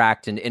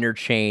contract and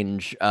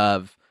interchange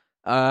of,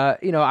 I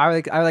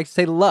like to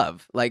say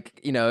love. Like,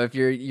 if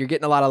you're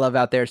getting a lot of love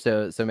out there,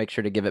 so make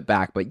sure to give it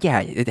back. But yeah,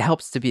 it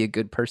helps to be a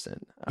good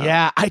person.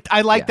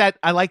 I like that.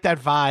 I like that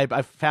vibe.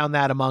 I've found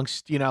that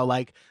amongst,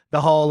 like the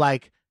whole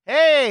like,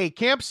 hey,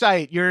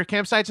 campsite, your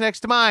campsite's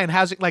next to mine.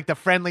 How's it, like the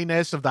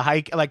friendliness of the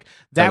hike, like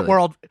that totally.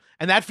 World.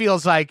 And that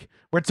feels like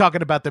we're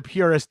talking about the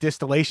purest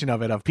distillation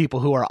of it, of people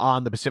who are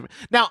on the Pacific.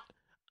 Now,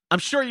 I'm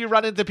sure you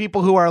run into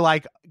people who are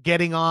like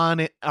getting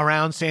on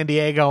around San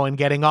Diego and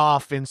getting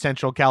off in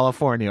Central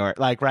California, or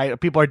like, right.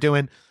 People are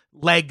doing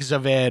legs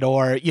of it,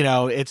 or,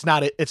 it's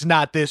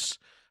not this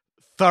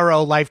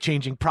thorough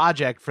life-changing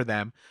project for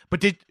them.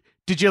 But did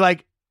you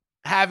like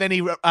have any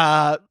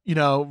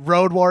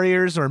road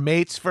warriors or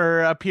mates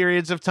for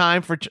periods of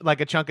time, for like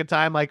a chunk of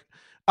time, like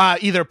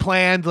either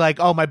planned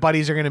like, oh, my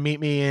buddies are going to meet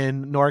me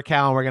in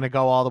NorCal and we're going to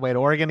go all the way to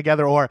Oregon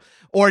together,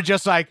 or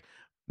just like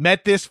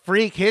met this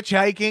freak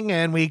hitchhiking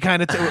and we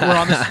kind of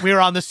we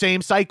were on the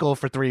same cycle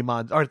for 3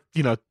 months, or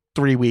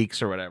 3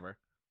 weeks or whatever.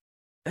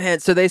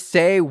 And so they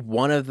say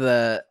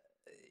I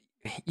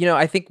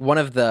think one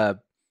of the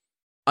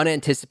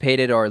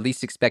unanticipated or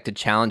least expected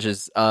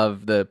challenges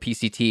of the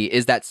PCT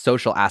is that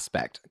social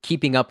aspect,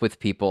 keeping up with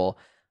people,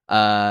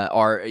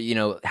 or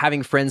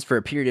having friends for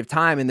a period of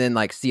time and then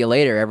like see you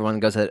later. Everyone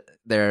goes at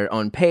their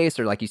own pace,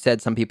 or like you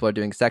said, some people are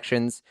doing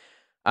sections.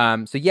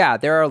 So yeah,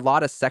 there are a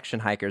lot of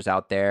section hikers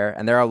out there,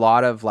 and there are a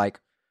lot of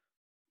like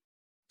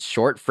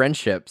short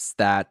friendships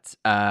that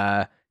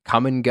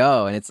come and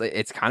go, and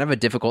it's kind of a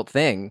difficult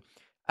thing.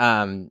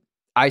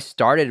 I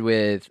started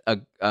with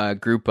a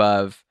group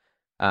of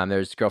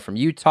there's a girl from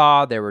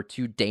Utah, there were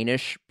 2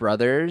 Danish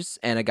brothers,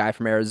 and a guy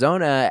from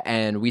Arizona,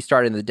 and we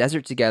started in the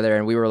desert together,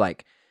 and we were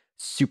like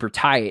super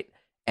tight,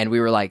 and we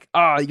were like,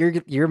 oh,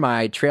 you're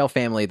my trail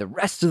family the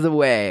rest of the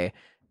way.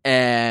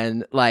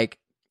 And like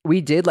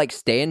we did like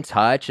stay in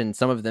touch, and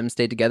some of them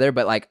stayed together,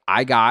 but like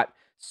I got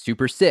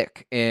super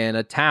sick in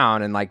a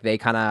town, and like they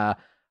kind of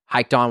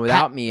hiked on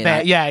without me.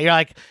 And you're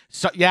like,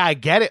 so yeah, I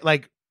get it.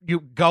 Like, you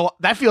go,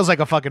 that feels like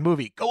a fucking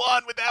movie. Go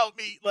on without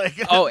me. Like,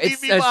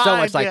 it's so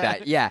much like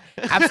that. Yeah,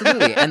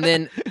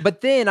 absolutely.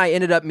 But then I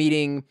ended up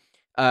meeting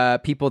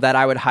people that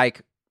I would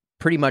hike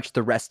pretty much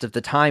the rest of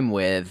the time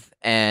with.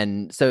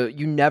 And so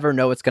you never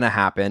know what's going to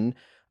happen.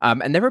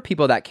 And there were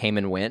people that came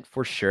and went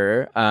for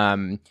sure.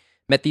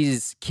 Met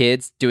these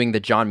kids doing the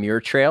John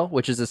Muir Trail,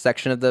 which is a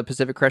section of the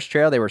Pacific Crest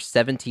Trail. They were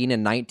 17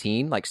 and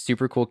 19, like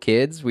super cool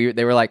kids.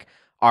 They were like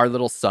our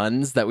little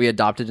sons that we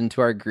adopted into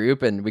our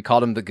group, and we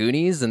called them the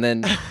Goonies, and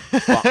then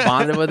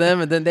bonded with them,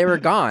 and then they were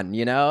gone,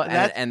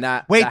 and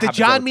that. Wait, the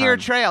John Muir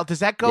time. Trail, does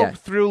that go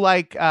through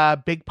like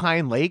Big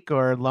Pine Lake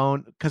or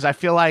Lone? Because I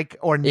feel like,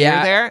 or near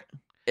there.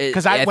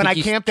 Because when I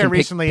camped there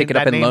recently, pick it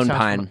up in Lone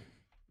Pine.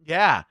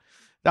 Yeah.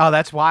 Oh,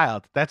 that's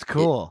wild. That's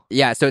cool.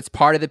 So it's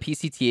part of the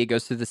PCT. It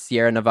goes through the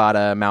Sierra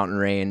Nevada mountain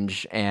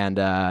range, and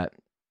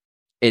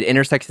it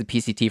intersects the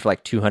PCT for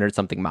like 200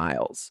 something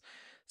miles.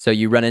 So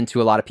you run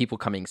into a lot of people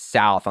coming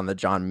south on the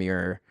John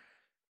Muir.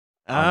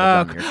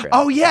 Trail.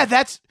 Oh yeah,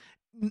 that's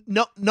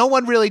no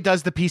one really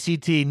does the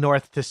PCT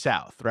north to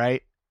south,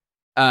 right?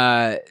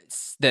 So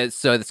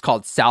it's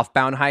called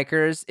southbound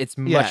hikers. It's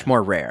much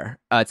more rare.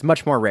 It's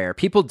much more rare.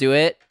 People do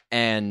it,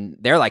 and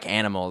they're like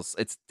animals.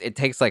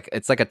 It's like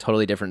a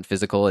totally different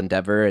physical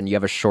endeavor, and you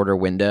have a shorter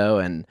window.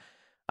 And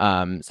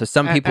so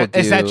some people do.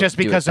 Is that just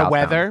because of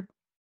weather?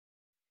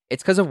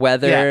 It's because of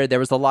weather. Yeah. There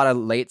was a lot of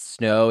late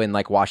snow in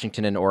like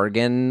Washington and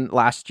Oregon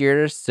last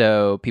year.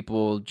 So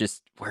people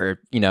just were,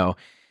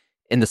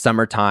 in the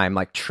summertime,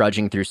 like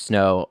trudging through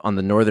snow on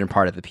the northern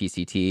part of the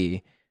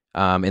PCT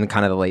in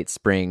kind of the late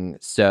spring.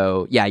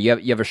 So yeah,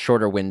 you have a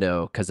shorter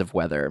window because of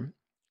weather.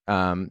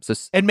 So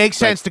it makes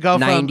sense to go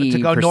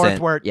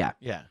northward. Yeah.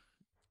 Yeah.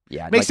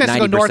 It makes sense to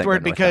go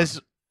northward because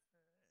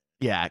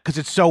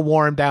it's so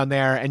warm down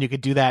there, and you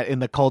could do that in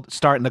the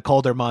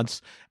colder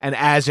months. And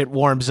as it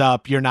warms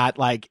up, you're not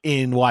like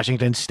in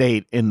Washington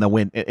State in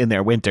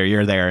their winter.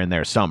 You're there in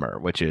their summer,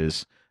 which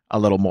is a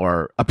little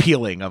more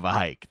appealing of a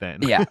hike then.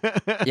 Yeah.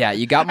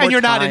 You got more and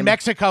you're time. not in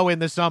Mexico in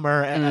the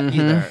summer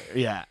either.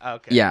 Yeah.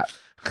 Okay. Yeah.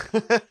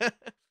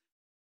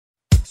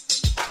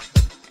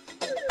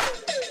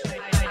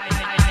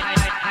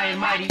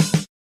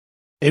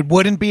 It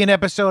wouldn't be an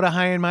episode of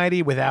High and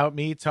Mighty without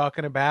me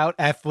talking about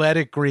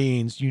Athletic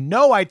Greens. You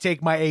know I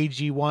take my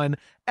AG1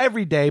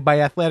 every day by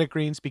Athletic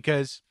Greens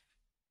because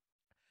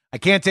I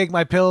can't take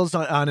my pills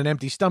on an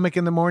empty stomach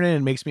in the morning.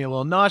 It makes me a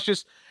little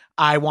nauseous.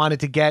 I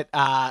wanted to get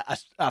a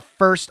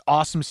first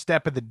awesome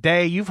step of the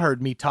day. You've heard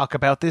me talk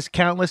about this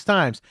countless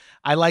times.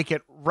 I like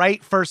it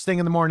right first thing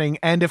in the morning,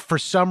 and if for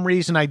some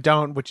reason I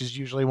don't, which is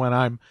usually when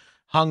I'm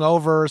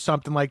hungover or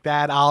something like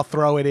that, I'll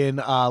throw it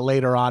in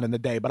later on in the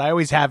day. But I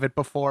always have it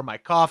before my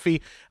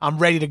coffee. I'm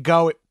ready to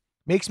go. It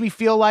makes me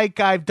feel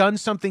like I've done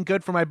something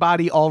good for my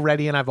body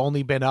already, and I've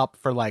only been up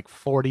for like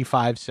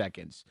 45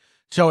 seconds.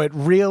 So it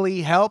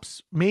really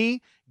helps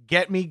me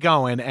get me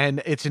going,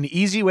 and it's an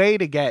easy way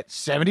to get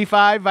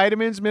 75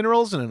 vitamins,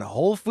 minerals, and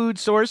whole food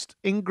sourced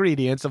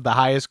ingredients of the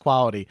highest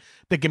quality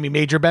that give me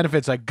major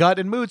benefits like gut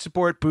and mood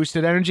support,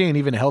 boosted energy, and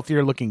even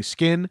healthier looking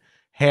skin,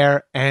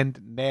 hair,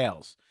 and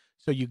nails.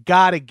 So you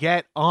got to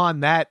get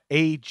on that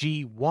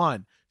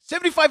AG1.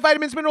 75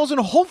 vitamins, minerals, and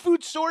whole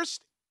food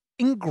sourced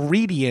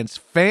ingredients,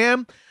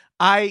 fam.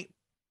 I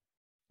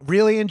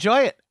really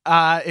enjoy it.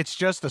 It's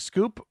just a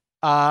scoop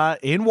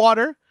in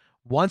water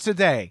once a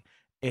day.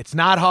 It's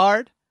not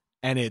hard,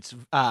 and it's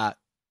a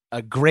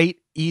great,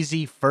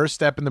 easy first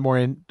step in the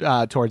morning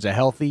towards a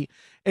healthy.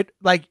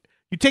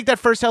 You take that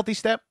first healthy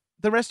step,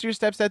 the rest of your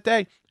steps that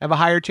day have a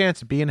higher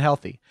chance of being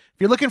healthy. If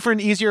you're looking for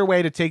an easier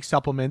way to take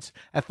supplements,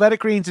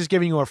 Athletic Greens is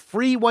giving you a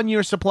free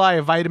 1-year supply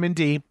of vitamin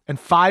D and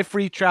 5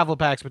 free travel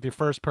packs with your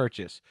first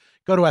purchase.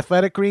 Go to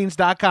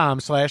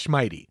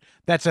athleticgreens.com/mighty.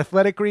 That's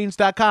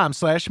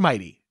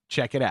athleticgreens.com/mighty.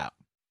 Check it out.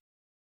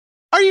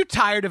 Are you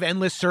tired of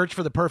endless search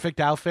for the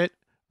perfect outfit?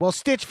 Well,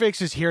 Stitch Fix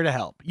is here to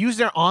help. Use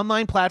their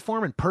online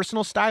platform and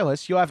personal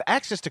stylist. You'll have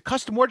access to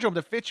custom wardrobe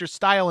that fits your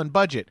style and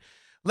budget.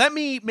 Let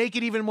me make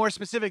it even more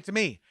specific to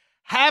me.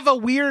 Have a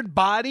weird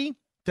body?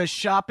 Does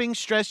shopping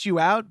stress you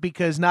out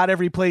because not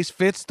every place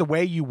fits the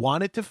way you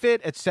want it to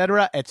fit,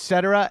 etc.,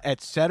 etc.,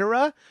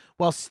 etc.?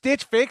 Well,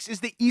 Stitch Fix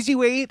is the easy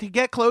way to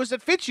get clothes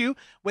that fit you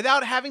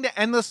without having to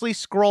endlessly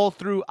scroll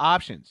through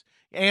options.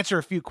 Answer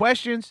a few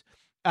questions,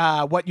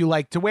 what you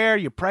like to wear,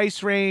 your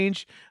price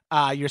range,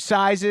 your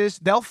sizes.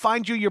 They'll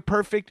find you your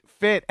perfect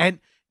fit. And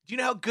do you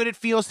know how good it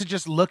feels to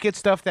just look at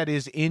stuff that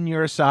is in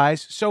your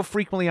size? So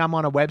frequently I'm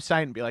on a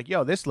website and be like,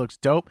 yo, this looks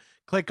dope.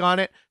 Click on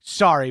it.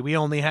 Sorry, we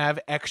only have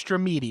extra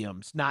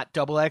mediums, not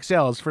double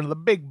XLs for the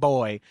big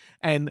boy.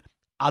 And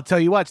I'll tell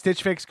you what,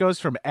 Stitch Fix goes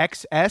from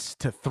XS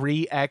to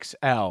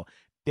 3XL.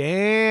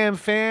 Damn,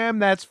 fam,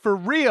 that's for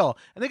real.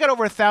 And they got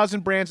over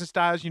 1,000 brands and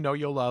styles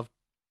you'll love.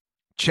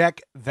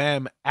 Check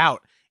them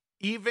out.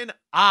 Even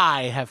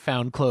I have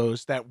found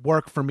clothes that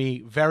work for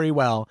me very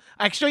well.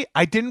 Actually,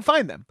 I didn't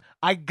find them.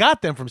 I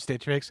got them from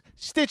Stitch Fix.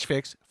 Stitch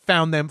Fix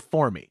found them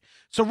for me.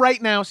 So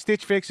right now,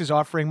 Stitch Fix is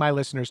offering my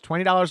listeners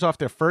 $20 off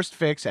their first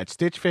fix at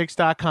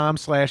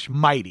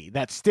stitchfix.com/mighty.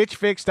 That's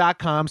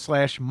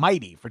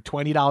stitchfix.com/mighty for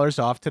 $20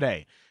 off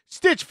today.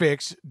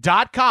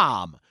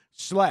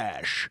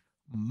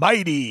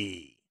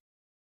 stitchfix.com/mighty.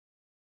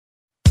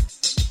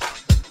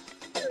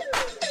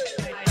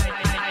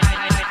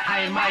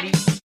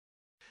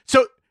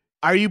 So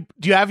do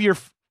you have your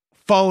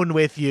phone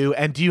with you,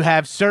 and do you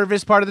have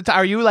service part of the time?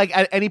 Are you like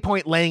at any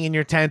point laying in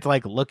your tent,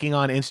 like looking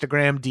on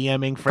Instagram,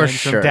 DMing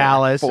friends from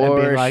Dallas and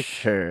being like,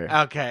 sure.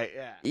 Okay.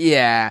 Yeah.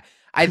 Yeah.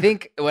 I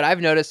think what I've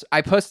noticed,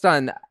 I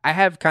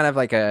have kind of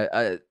like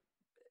I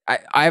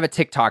have a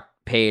TikTok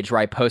page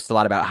where I post a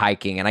lot about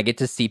hiking, and I get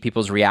to see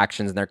people's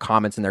reactions and their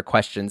comments and their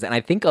questions. And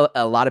I think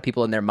a lot of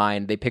people in their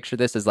mind, they picture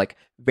this as like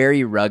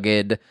very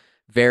rugged,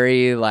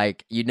 very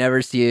like you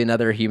never see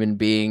another human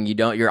being.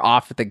 You're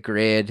off the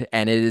grid,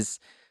 and it's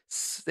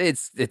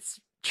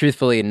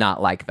truthfully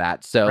not like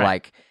that. So right.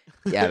 Like,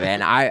 yeah,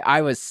 man,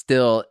 I was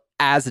still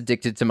as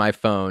addicted to my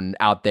phone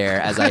out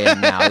there as I am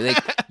now. Like,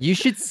 you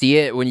should see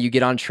it when you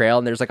get on trail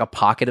and there's like a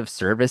pocket of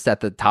service at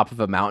the top of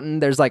a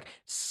mountain. There's like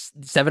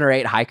 7 or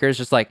 8 hikers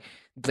just like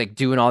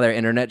doing all their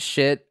internet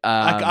shit,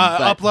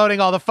 uploading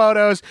all the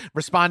photos,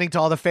 responding to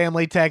all the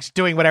family texts,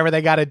 doing whatever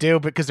they got to do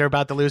because they're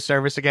about to lose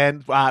service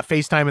again.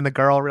 FaceTiming the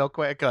girl real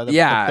quick. Their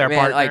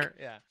partner. Like,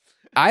 yeah.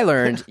 I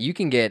learned you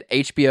can get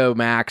HBO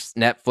Max,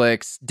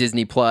 Netflix,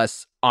 Disney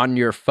Plus on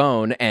your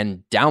phone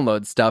and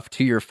download stuff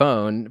to your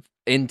phone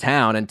in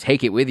town and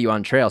take it with you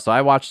on trail. So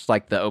I watched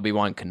like the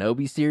Obi-Wan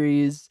Kenobi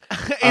series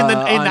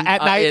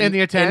at night in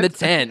your tent. In the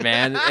tent,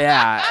 man.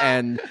 Yeah,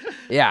 and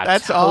yeah,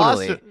 that's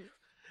totally. awesome.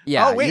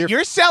 Yeah. Oh wait,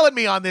 you're selling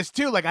me on this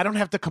too. Like I don't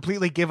have to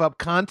completely give up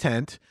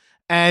content,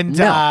 and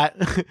No.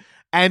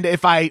 and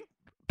if I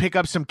pick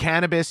up some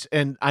cannabis,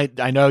 and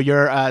I know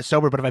you're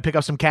sober, but if I pick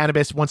up some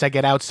cannabis once I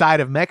get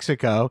outside of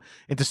Mexico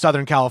into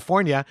Southern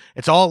California,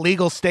 it's all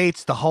legal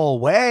states the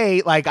whole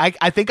way. Like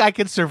I think I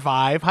could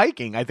survive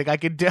hiking. I think I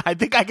could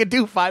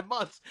do 5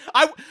 months.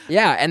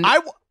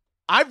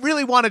 I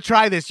really want to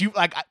try this.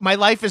 My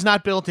life is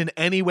not built in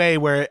any way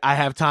where I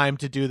have time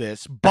to do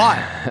this, but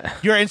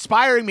you're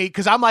inspiring me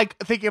because I'm like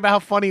thinking about how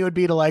funny it would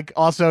be to like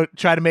also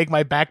try to make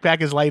my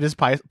backpack as light as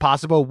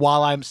possible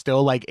while I'm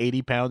still like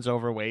 80 pounds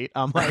overweight.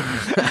 I'm like,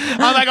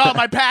 oh,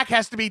 my pack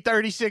has to be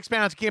 36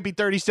 pounds. It can't be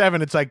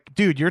 37. It's like,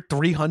 dude, you're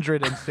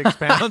 306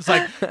 pounds.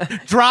 Like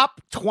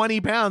drop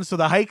 20 pounds so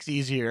the hike's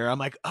easier. I'm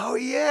like, oh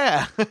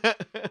yeah.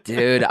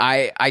 Dude,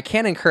 I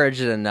can't encourage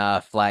it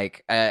enough.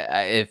 Like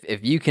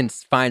if you can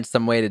find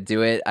some way to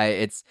do it,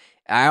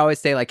 I always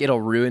say like it'll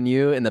ruin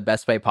you in the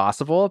best way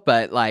possible,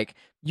 but like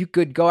you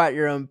could go at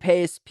your own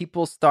pace.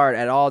 People start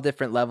at all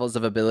different levels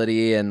of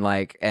ability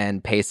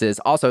and paces.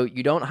 Also,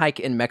 you don't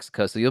hike in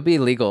Mexico, so you'll be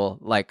legal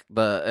like in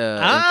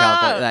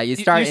California. You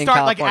start in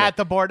California. Like at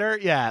the border,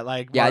 yeah,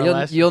 like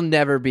yeah. You'll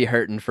never be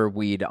hurting for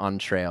weed on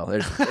trail.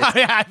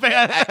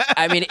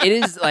 I mean,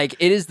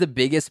 it is the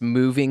biggest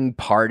moving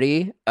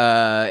party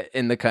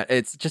in the country.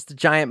 It's just a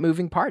giant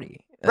moving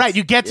party. Right,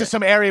 you get to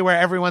some area where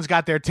everyone's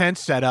got their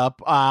tents set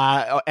up,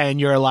 and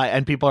you're like,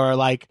 and people are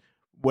like,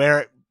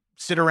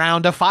 sit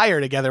around a fire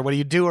together. What do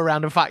you do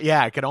around a fire?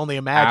 Yeah, I can only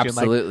imagine.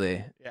 Absolutely.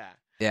 Like,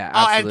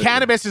 yeah. And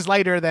cannabis is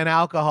lighter than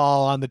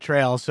alcohol on the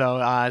trail, so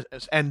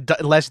and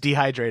less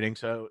dehydrating.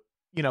 So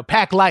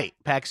pack light,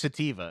 pack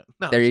sativa.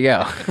 No. There you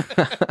go.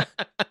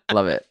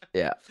 Love it.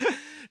 Yeah,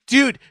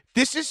 dude.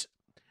 This is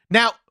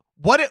now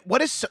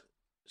what is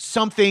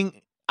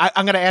something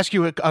I'm going to ask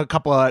you a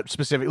couple of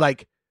specific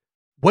like.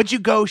 Would you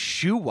go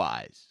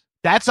shoe-wise?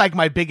 That's like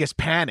my biggest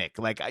panic.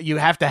 Like you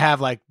have to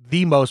have like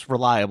the most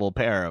reliable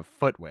pair of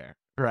footwear,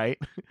 right?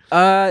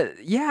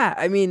 Yeah.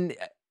 I mean,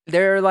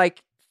 there are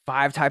like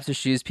 5 types of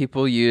shoes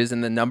people use,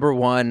 and the number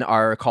one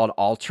are called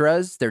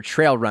ultras. They're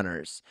trail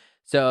runners.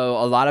 So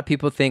a lot of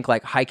people think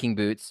like hiking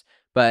boots,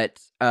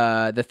 but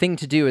the thing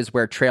to do is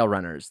wear trail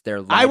runners. They're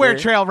lighter. I wear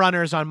trail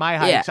runners on my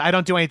hikes. Yeah. I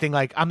don't do anything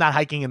like I'm not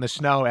hiking in the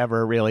snow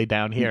ever really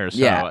down here. So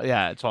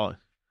yeah it's all.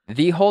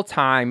 The whole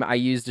time I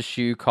used a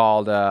shoe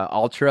called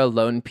Ultra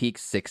Lone Peak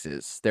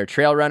 6s. They're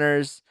trail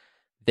runners.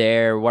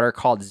 They're what are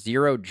called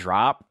zero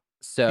drop.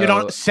 So you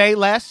don't say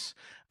less.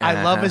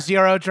 I love a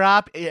zero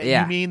drop.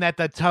 You mean that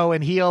the toe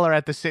and heel are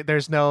at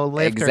there's no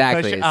lift or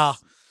cushion? Oh,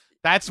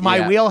 that's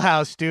my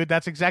wheelhouse, dude.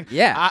 That's exactly.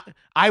 Yeah.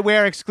 I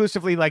wear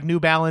exclusively like New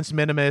Balance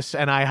Minimus,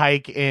 and I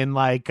hike in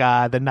like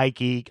the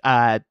Nike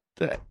Terra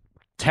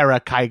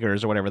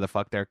Kygers or whatever the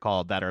fuck they're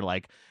called that are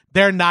like.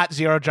 They're not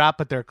zero drop,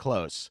 but they're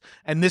close.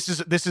 And this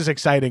is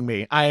exciting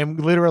me. I am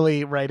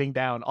literally writing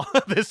down all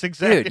of this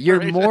exactly. Dude,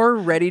 you're more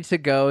ready to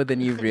go than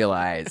you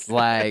realize.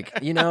 Like,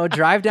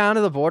 drive down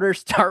to the border,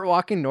 start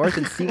walking north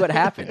and see what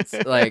happens.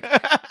 Like,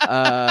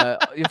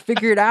 you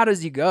figure it out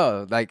as you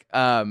go. Like,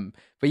 but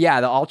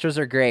yeah, the ultras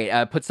are great.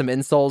 Put some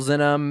insoles in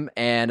them,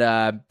 and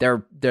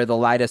they're the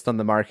lightest on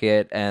the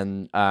market.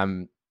 And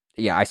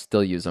I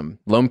still use them.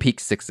 Lone Peak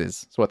 6s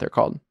is what they're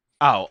called.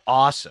 Oh,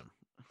 awesome.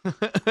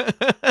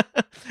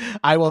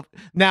 I will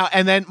now.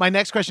 And then my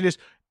next question is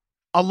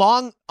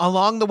along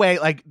the way,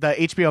 like the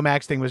HBO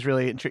Max thing was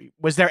really intriguing.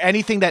 Was there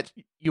anything that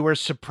you were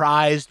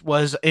surprised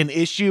was an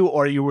issue,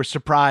 or you were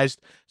surprised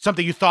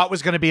something you thought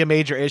was going to be a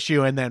major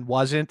issue and then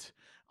wasn't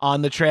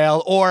on the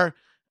trail, or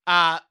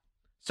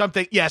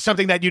something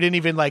that you didn't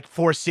even like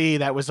foresee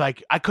that was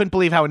like, I couldn't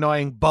believe how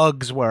annoying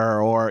bugs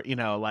were, or,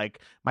 like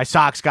my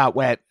socks got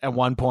wet at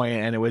one point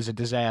and it was a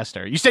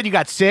disaster. You said you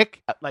got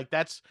sick. Like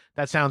that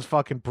sounds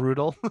fucking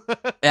brutal.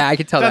 Yeah, I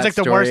can tell sounds that like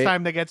story. The worst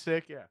time to get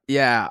sick. Yeah.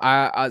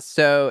 Yeah.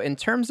 So in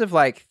terms of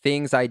like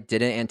things I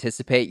didn't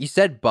anticipate, you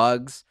said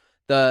bugs.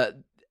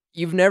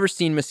 You've never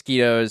seen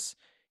mosquitoes.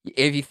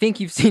 If you think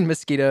you've seen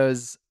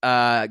mosquitoes,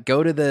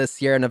 go to the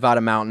Sierra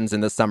Nevada mountains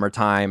in the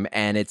summertime,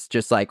 and it's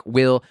just like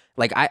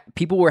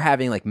people were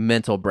having like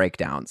mental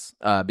breakdowns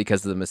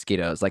because of the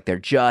mosquitoes. Like they're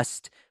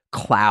just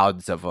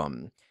clouds of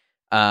them.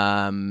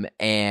 And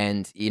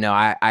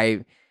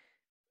I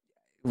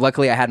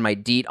luckily I had my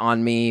DEET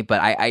on me,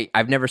 but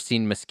I've never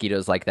seen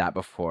mosquitoes like that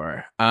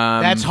before.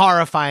 That's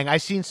horrifying.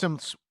 I've seen some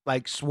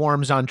like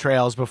swarms on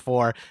trails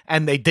before,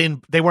 and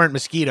they weren't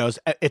mosquitoes.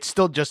 It's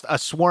still just a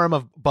swarm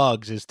of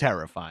bugs is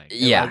terrifying.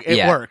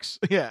 It works.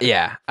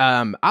 Yeah.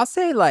 I'll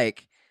say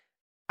like,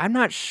 I'm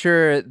not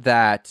sure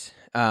that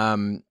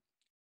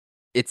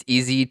it's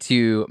easy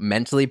to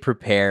mentally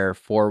prepare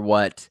for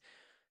what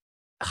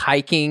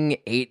hiking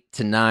 8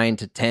 to 9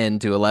 to 10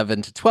 to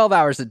 11 to 12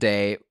 hours a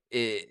day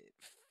it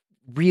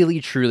really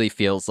truly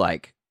feels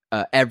like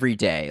every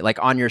day, like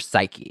on your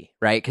psyche,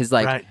 right? Because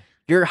like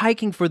you're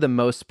hiking for the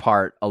most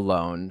part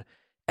alone,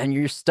 and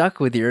you're stuck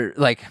with your,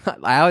 like,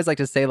 I always like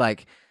to say,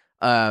 like,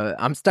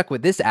 I'm stuck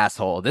with this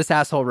asshole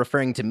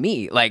referring to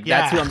me. Like,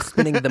 that's who I'm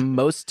spending the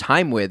most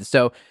time with.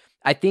 So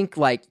I think,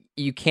 like,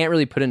 you can't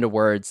really put into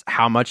words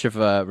how much of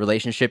a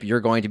relationship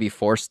you're going to be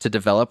forced to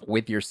develop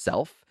with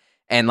yourself,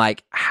 and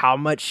like how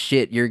much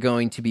shit you're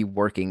going to be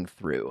working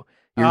through.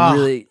 You're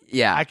really,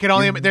 I can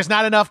only, there's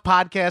not enough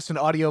podcasts and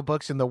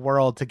audiobooks in the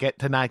world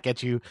to not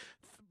get you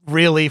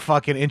really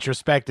fucking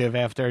introspective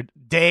after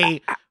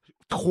day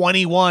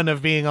 21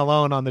 of being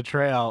alone on the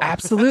trail.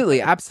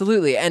 Absolutely.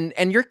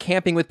 And you're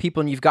camping with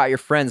people and you've got your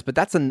friends, but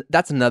that's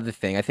another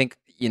thing. I think,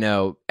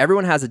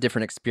 everyone has a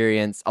different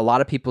experience. A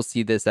lot of people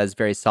see this as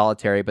very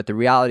solitary, but the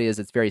reality is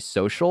it's very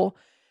social.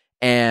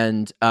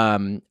 And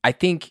I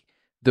think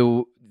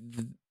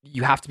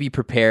you have to be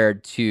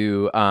prepared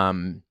to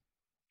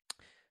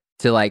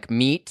like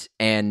meet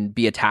and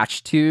be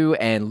attached to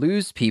and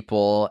lose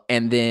people,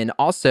 and then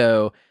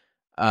also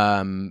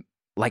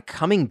like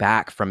coming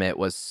back from it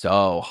was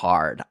so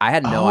hard. I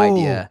had no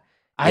idea.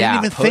 I didn't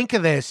even think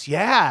of this.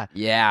 Yeah.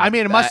 Yeah. I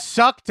mean, it must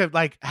suck to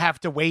like have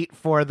to wait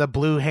for the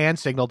blue hand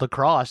signal to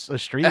cross a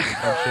street and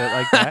shit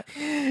like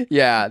that.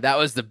 Yeah, that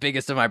was the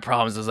biggest of my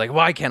problems. I was like,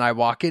 why can't I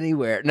walk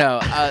anywhere? No,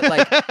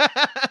 like,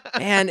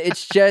 man,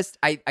 it's just,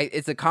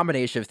 it's a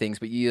combination of things,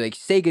 but you like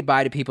say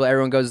goodbye to people.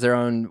 Everyone goes their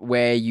own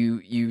way.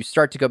 You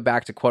start to go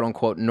back to quote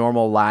unquote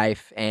normal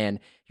life, and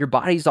your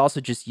body's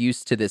also just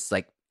used to this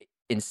like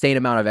insane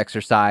amount of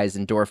exercise,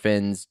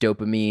 endorphins,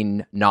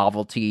 dopamine,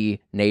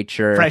 novelty,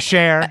 nature, fresh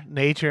air,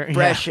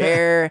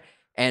 nature.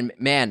 And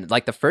man,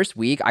 like the first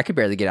week I could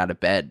barely get out of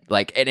bed.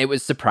 Like, and it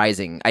was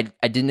surprising. I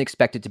didn't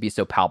expect it to be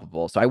so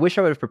palpable. So I wish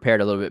I would have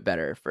prepared a little bit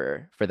better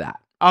for that.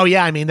 Oh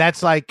yeah. I mean,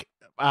 that's like,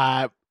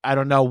 I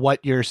don't know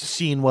what your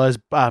scene was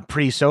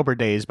pre-sober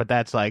days, but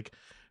that's like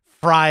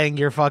frying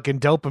your fucking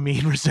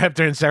dopamine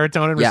receptor and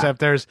serotonin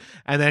receptors,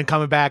 and then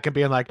coming back and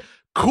being like,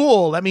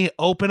 cool, let me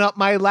open up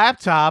my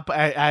laptop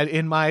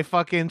in my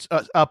fucking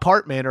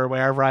apartment or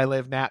wherever I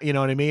live now. You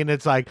know what I mean?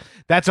 It's like,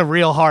 that's a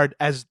real hard,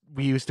 as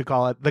we used to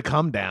call it, the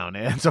come down.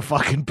 It's a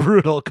fucking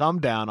brutal come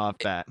down off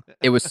that.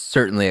 It was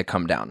certainly a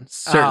come down.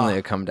 Certainly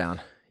a come down.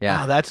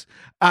 Yeah. Oh, that's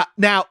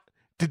now,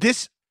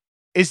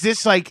 is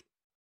this like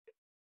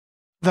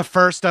the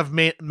first of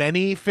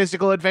many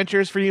physical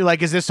adventures for you?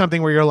 Like, is this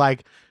something where you're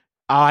like,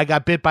 oh, I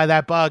got bit by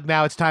that bug,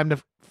 now it's time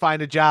to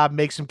find a job,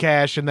 make some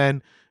cash, and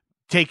then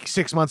take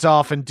 6 months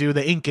off and do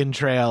the Incan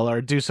Trail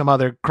or do some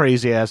other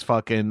crazy ass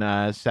fucking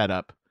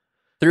setup?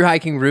 Through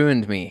hiking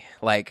ruined me.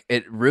 Like,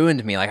 it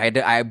ruined me. Like,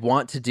 I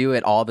want to do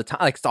it all the time.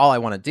 Like, it's all I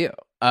want to do.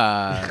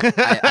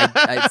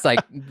 It's like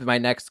my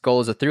next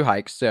goal is a through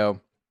hike. So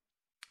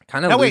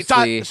kind of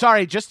loosely.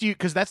 Sorry, just you,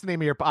 because that's the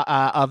name of your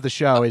of the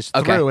show is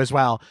Through as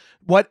well.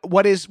 What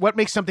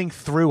makes something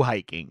through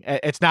hiking?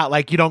 It's not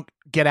like you don't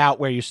get out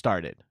where you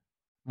started,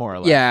 more or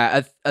less.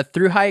 Yeah, a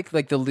through hike,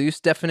 like the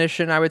loose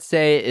definition, I would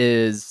say,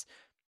 is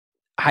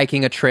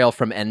hiking a trail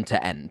from end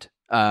to end.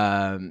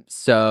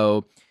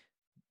 So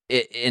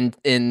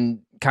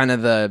in kind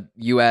of the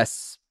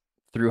U.S.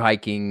 through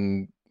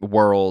hiking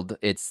world,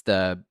 it's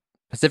the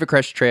Pacific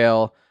Crest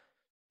Trail,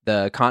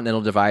 the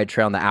Continental Divide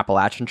Trail, and the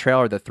Appalachian Trail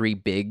are the three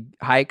big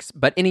hikes.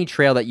 But any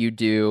trail that you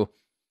do,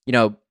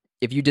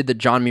 if you did the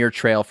John Muir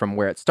Trail from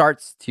where it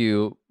starts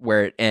to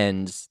where it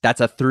ends,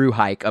 that's a through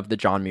hike of the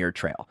John Muir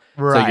Trail.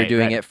 Right, so you're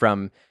doing it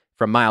from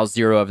mile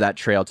 0 of that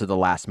trail to the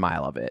last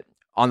mile of it.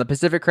 On the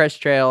Pacific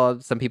Crest Trail,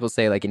 some people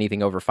say like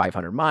anything over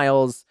 500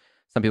 miles.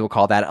 Some people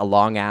call that a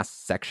long ass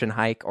section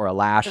hike or a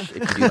lash if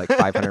you do like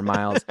 500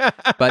 miles.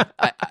 But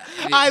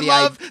I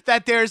love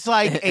that there's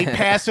like a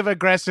passive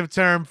aggressive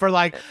term for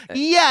like,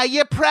 yeah,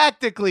 you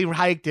practically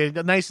hiked it.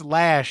 A nice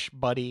lash,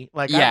 buddy.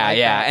 Like,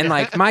 yeah. And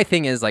like my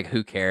thing is like,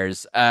 who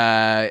cares?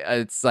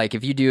 It's like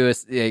if you do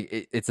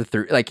it's a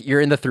through, like you're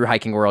in the through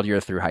hiking world, you're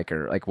a through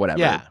hiker, like whatever.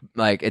 Yeah.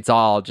 Like it's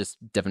all just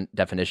different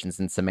definitions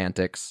and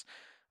semantics.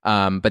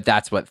 But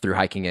that's what through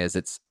hiking is.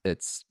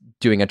 It's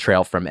doing a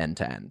trail from end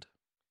to end.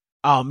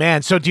 Oh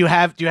man! So do you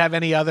have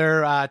any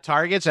other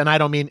targets? And I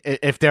don't mean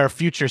if there are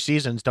future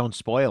seasons, don't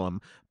spoil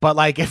them. But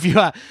like, if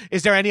you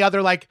is there any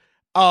other like,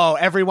 oh,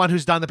 everyone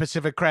who's done the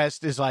Pacific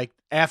Crest is like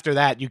after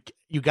that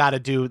you got to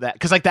do that,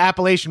 because like the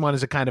Appalachian one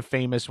is a kind of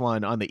famous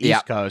one on the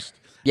East Coast.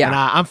 Yeah, and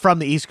I'm from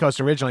the East Coast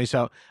originally,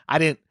 so I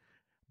didn't.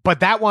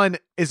 But that one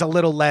is a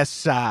little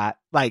less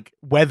like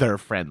weather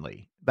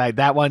friendly. Like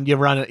that one, you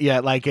run it,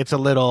 like it feels a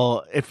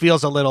little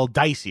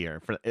dicier.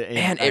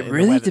 It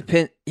really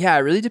depends. Yeah,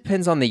 it really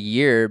depends on the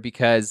year,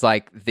 because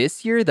like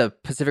this year, the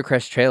Pacific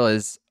Crest Trail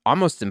is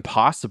almost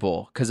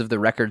impossible because of the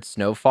record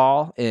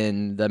snowfall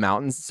in the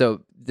mountains.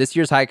 So this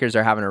year's hikers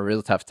are having a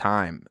real tough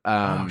time.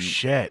 Oh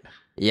shit!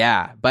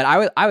 Yeah, but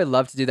I would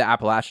love to do the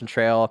Appalachian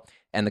Trail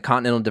and the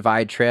Continental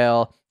Divide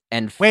Trail.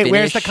 And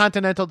where's the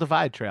Continental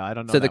Divide Trail? I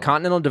don't know. So the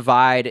Continental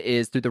Divide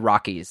is through the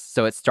Rockies.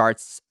 So it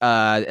starts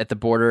at the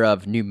border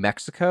of New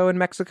Mexico in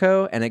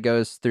Mexico, and it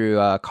goes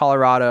through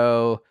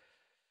Colorado,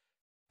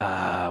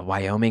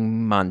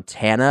 Wyoming,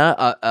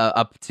 Montana,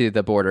 up to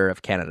the border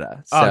of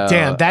Canada. So,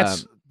 damn,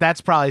 that's that's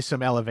probably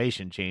some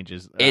elevation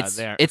changes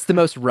there. It's the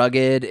most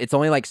rugged. It's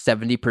only like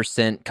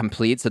 70%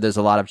 complete, so there's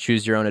a lot of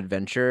choose your own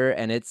adventure,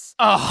 and it's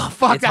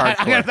fuck it's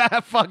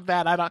that. Fuck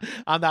that.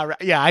 I'm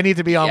not. Yeah, I need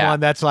to be on one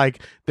that's like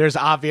there's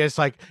obvious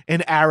like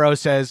an arrow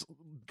says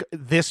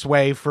this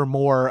way for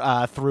more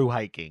through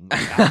hiking.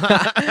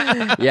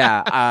 I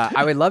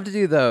would love to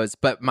do those,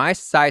 but my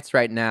sights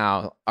right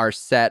now are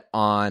set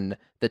on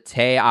the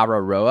Te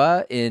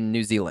Araroa in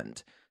New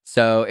Zealand.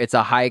 So it's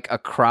a hike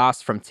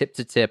across from tip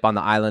to tip on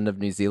the island of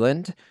New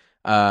Zealand.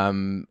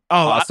 Also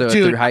dude, a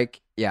through hike.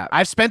 Yeah,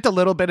 I've spent a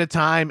little bit of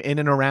time in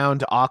and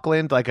around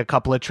Auckland, like a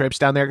couple of trips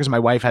down there because my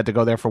wife had to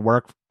go there for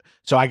work,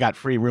 so I got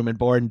free room and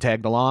board and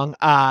tagged along.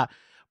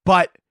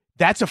 But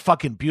that's a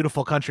fucking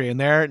beautiful country, and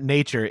their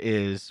nature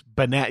is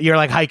banana. You're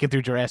like hiking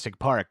through Jurassic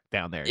Park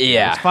down there.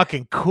 Yeah, it's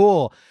fucking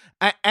cool,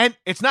 and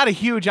it's not a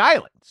huge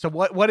island. So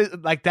what is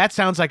like that?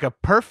 Sounds like a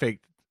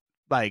perfect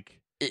like.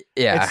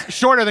 Yeah, it's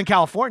shorter than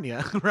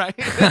California, right?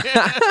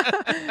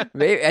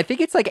 I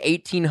think it's like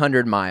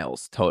 1,800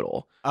 miles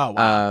total. Oh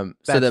wow!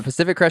 So the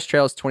Pacific Crest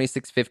Trail is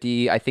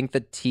 2,650. I think the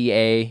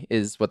TA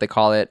is what they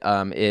call it.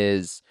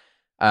 Is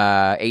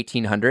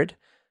 1,800.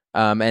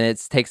 And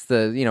it takes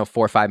the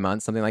 4 or 5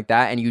 months, something like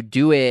that. And you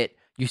do it.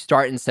 You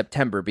start in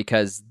September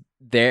because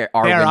they're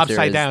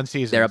upside down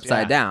seasons. They're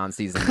upside down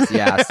seasons.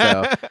 Yeah.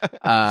 So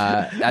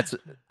that's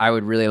I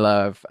would really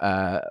love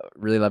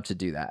to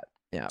do that.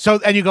 Yeah. So,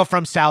 and you go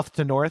from south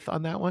to north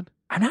on that one?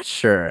 I'm not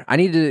sure. I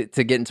need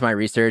to get into my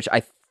research.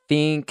 I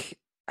think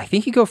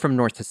you go from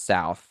north to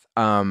south.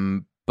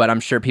 But I'm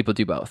sure people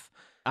do both.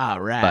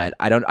 Right. But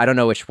I don't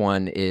know which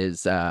one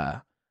is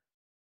the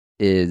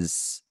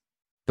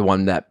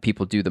one that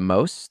people do the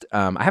most.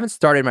 I haven't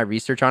started my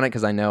research on it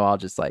because I know I'll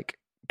just like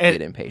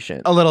get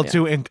impatient. A little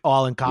too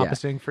all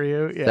encompassing for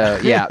you.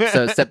 Yeah.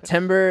 So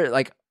September,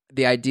 like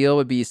the ideal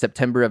would be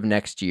September of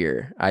next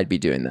year. I'd be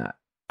doing that.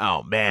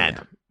 Oh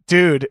man,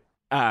 dude.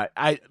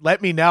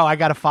 Let me know. I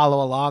got to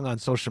follow along on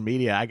social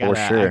media. I got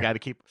to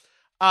keep.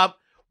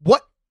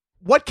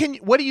 What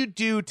do you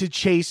do to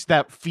chase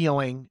that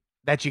feeling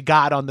that you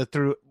got on the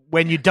through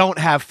when you don't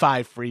have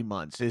 5 free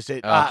months? Is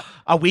it a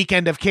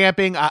weekend of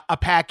camping, a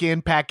pack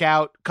in, pack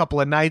out,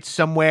 couple of nights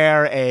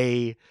somewhere,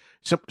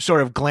 some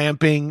sort of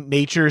glamping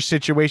nature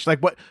situation?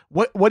 Like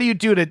what do you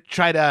do to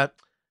try to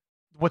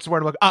what's the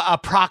word?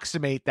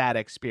 Approximate that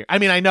experience. I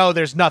mean, I know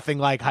there's nothing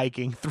like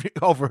hiking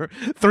over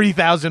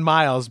 3,000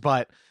 miles,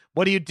 but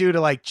what do you do to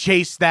like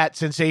chase that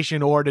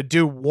sensation or to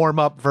do warm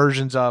up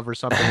versions of or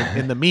something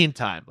in the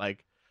meantime?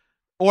 Like,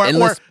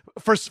 or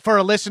for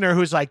a listener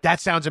who's like, that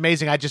sounds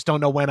amazing, I just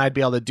don't know when I'd be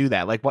able to do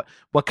that. Like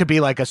what could be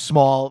like a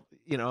small,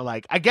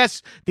 like, I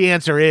guess the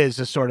answer is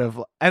a sort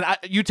of, and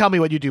you tell me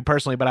what you do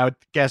personally, but I would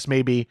guess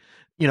maybe,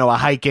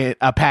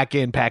 a pack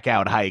in, pack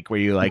out hike where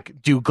you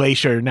like do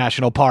Glacier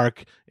National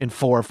Park in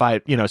 4 or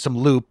 5, some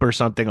loop or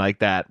something like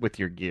that with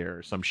your gear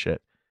or some shit.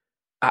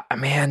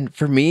 Man,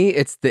 for me,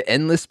 it's the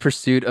endless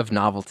pursuit of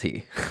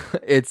novelty.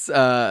 It's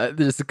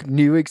there's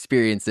new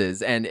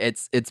experiences, and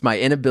it's my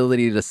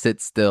inability to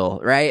sit still,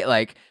 right?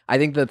 Like, I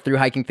think the through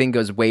hiking thing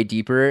goes way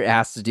deeper. It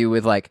has to do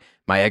with like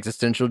my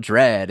existential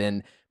dread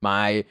and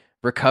my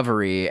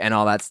recovery and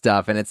all that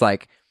stuff. And it's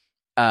like,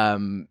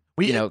 constantly.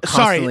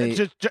 Sorry,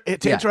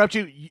 to interrupt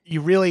you. You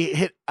really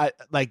hit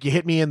you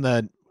hit me in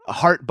the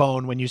heart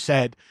bone when you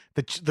said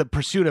the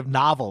pursuit of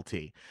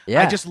novelty.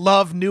 I just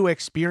love new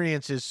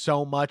experiences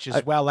so much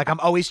as well. Like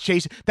I'm always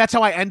chasing. That's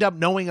how I end up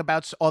knowing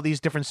about all these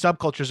different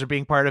subcultures or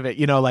being part of it.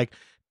 Like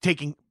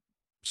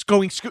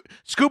going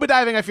scuba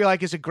diving. I feel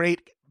like is a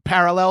great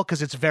parallel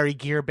because it's very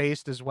gear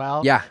based as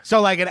well. Yeah.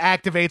 So like it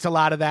activates a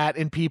lot of that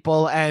in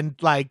people, and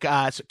like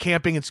so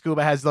camping and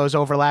scuba has those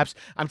overlaps.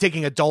 I'm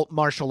taking adult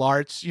martial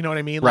arts. You know what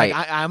I mean? Right.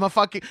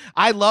 Like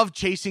I love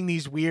chasing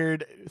these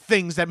weird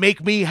things that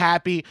make me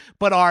happy,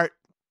 but are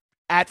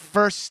at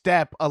first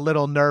step a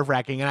little nerve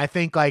wracking. And I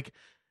think like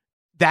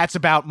that's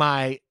about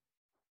my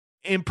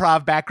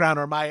improv background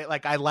or my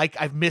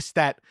I've missed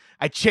that.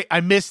 I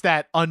miss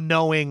that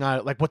unknowing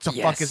like what the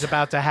fuck is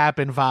about to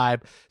happen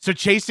vibe. So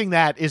chasing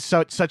that is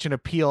such an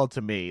appeal to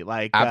me.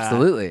 Like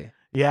absolutely.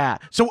 Yeah.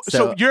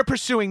 So you're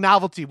pursuing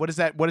novelty. What does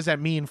that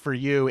mean for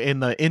you in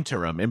the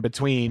interim in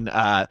between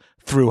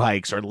through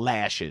hikes or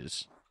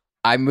lashes?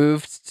 I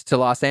moved to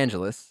Los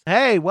Angeles.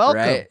 Hey, welcome.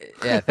 Right?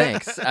 Yeah,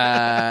 thanks.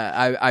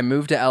 I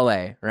moved to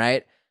LA,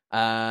 right?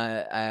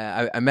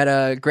 I met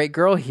a great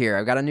girl here.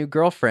 I've got a new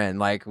girlfriend.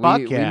 Like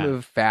we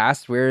move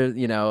fast. We're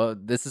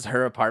this is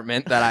her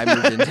apartment that I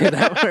moved into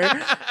that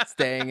we're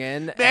staying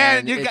in.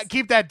 Man,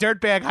 keep that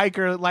dirtbag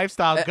hiker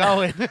lifestyle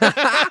going.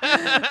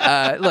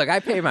 Look, I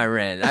pay my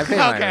rent.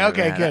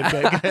 Okay,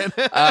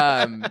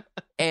 good.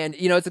 And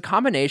it's a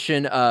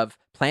combination of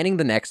planning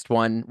the next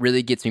one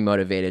really gets me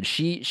motivated.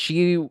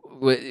 She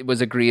was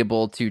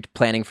agreeable to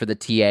planning for the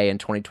TA in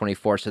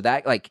 2024. So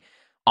that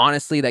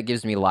honestly, that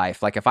gives me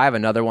life. Like if I have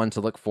another one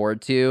to look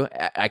forward to,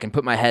 I can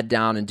put my head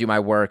down and do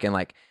my work and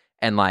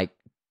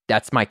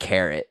that's my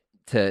carrot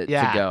to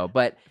Yeah. go.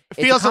 But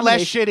It feels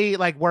less shitty,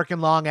 like working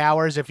long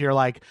hours if you're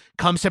like,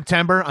 come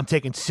September, I'm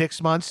taking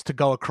 6 months to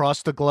go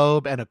across the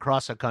globe and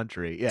across a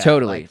country. Yeah,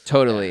 totally, like,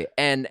 totally.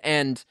 yeah.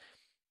 And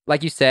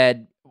like you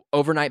said,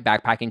 overnight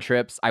backpacking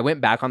trips. I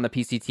went back on the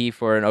PCT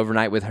for an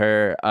overnight with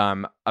her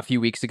a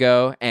few weeks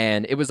ago,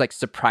 and it was like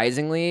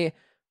surprisingly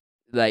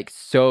like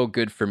so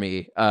good for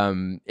me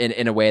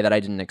in a way that I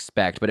didn't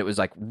expect. But it was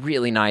like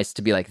really nice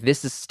to be like,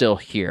 this is still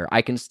here.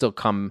 I can still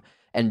come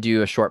and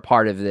do a short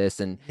part of this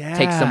and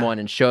take someone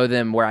and show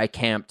them where I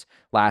camped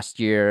last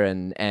year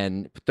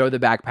and throw the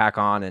backpack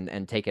on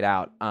and take it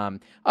out.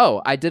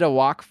 I did a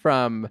walk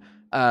from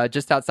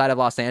just outside of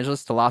Los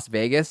Angeles to Las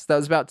Vegas. That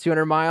was about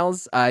 200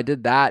 miles. I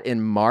did that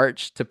in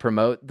March to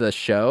promote the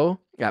show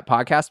at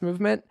Podcast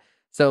Movement.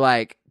 So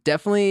like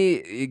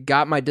definitely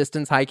got my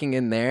distance hiking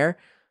in there.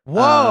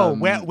 Whoa,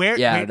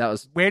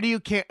 where do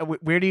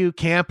you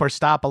camp or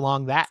stop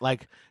along that?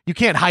 Like you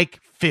can't hike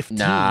 15,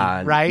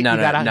 right?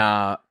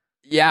 No.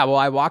 Yeah, well,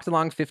 I walked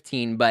along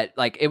 15, but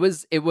like it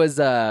was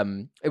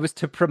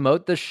to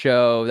promote the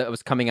show that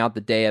was coming out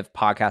the day of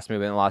Podcast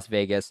Movement in Las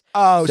Vegas.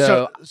 Oh,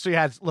 so you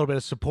had a little bit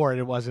of support.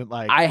 It wasn't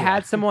like I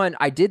had someone.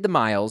 I did the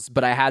miles,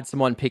 but I had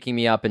someone picking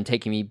me up and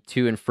taking me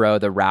to and fro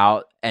the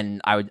route,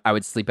 and I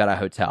would sleep at a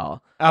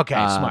hotel. Okay,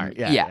 smart.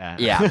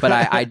 Yeah. But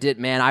I did,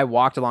 man. I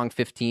walked along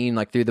 15,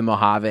 like through the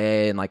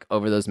Mojave and like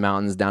over those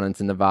mountains down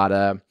into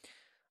Nevada.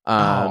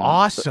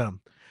 Awesome.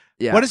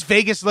 Yeah. What does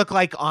Vegas look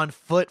like on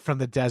foot from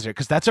the desert?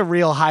 Because that's a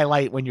real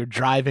highlight when you're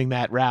driving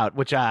that route,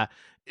 which, to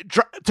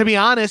be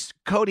honest,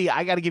 Cody,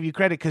 I got to give you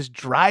credit because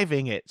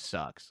driving it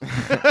sucks.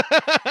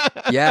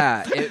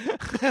 Yeah.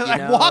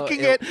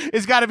 Walking it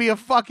has got to be a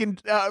fucking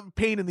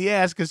pain in the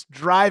ass because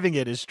driving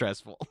it is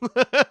stressful.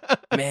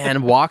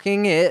 Man,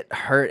 walking it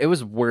hurt. It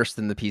was worse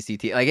than the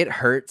PCT. Like it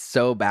hurt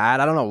so bad.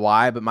 I don't know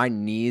why, but my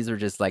knees were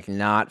just like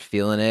not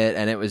feeling it.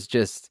 And it was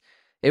just,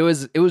 it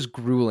was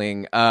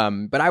grueling.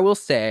 But I will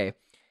say,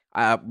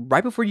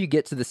 right before you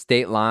get to the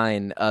state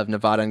line of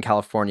Nevada and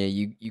California,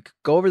 you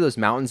go over those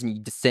mountains and you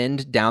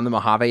descend down the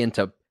Mojave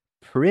into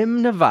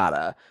Prim,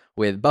 Nevada,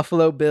 with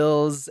Buffalo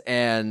Bills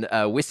and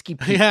Whiskey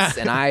Peaks. Yeah.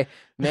 And I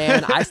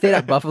stayed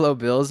at Buffalo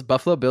Bills.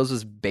 Buffalo Bills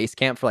was base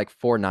camp for like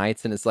 4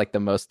 nights, and it's like the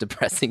most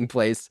depressing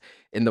place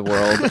in the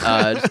world.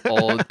 Just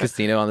old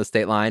casino on the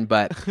state line.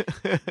 But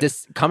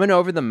just coming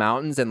over the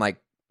mountains and like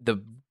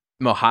the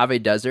Mojave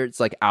deserts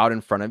like out in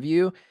front of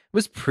you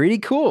was pretty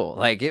cool.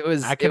 Like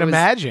I can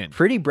imagine.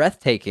 Pretty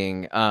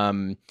breathtaking.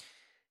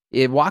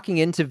 Walking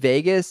into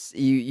Vegas,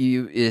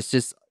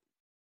 it's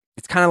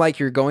kind of like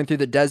you're going through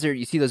the desert.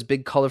 You see those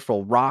big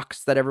colorful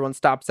rocks that everyone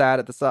stops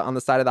at on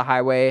the side of the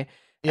highway.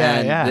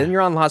 And then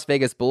you're on Las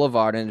Vegas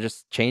Boulevard, and it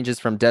just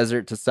changes from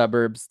desert to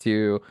suburbs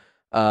to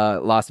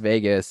Las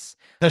Vegas.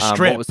 The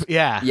Strip.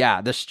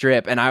 The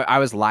Strip. And I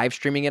was live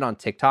streaming it on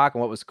TikTok,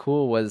 and what was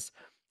cool was,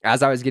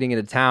 as I was getting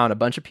into town, a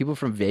bunch of people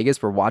from Vegas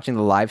were watching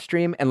the live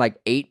stream, and like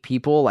 8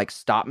 people like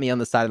stopped me on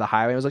the side of the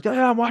highway. I was like, "Oh,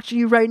 I'm watching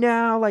you right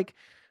now." Like,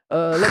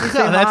 let me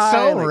say hi. That's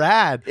so like,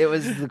 rad. It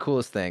was the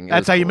coolest thing.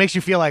 That's how you makes you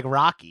feel like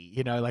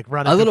Rocky, like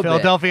running to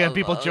Philadelphia and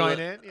people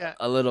join in. Yeah,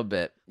 a little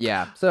bit.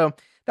 Yeah. So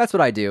that's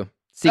what I do.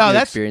 Seek new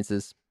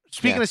experiences.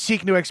 Speaking of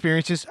seek new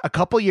experiences, a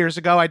couple years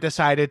ago, I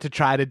decided to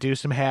try to do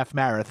some half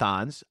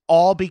marathons,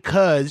 all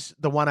because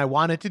the one I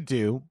wanted to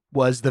do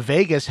was the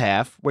Vegas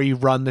half where you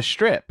run the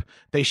Strip.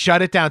 They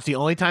shut it down. It's the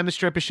only time the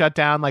Strip is shut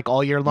down, like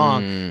all year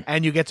long,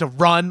 and you get to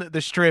run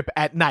the Strip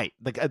at night.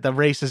 The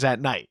race is at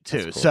night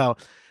too. Cool. So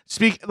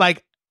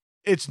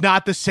it's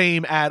not the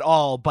same at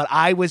all, but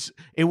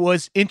it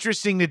was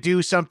interesting to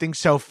do something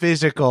so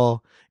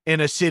physical in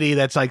a city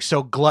that's like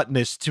so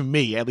gluttonous to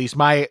me. At least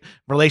my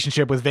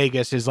relationship with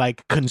Vegas is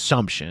like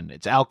consumption.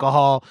 It's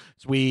alcohol,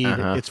 it's weed,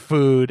 it's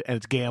food, and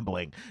it's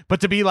gambling.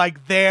 But to be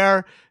like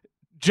there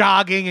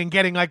jogging and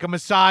getting like a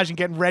massage and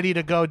getting ready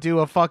to go do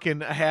a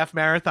fucking half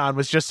marathon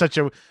was just such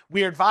a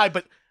weird vibe.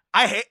 But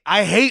I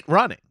hate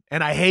running,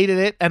 and I hated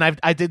it. And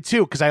I did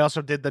too, because I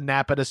also did the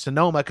Napa to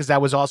Sonoma, because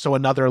that was also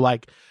another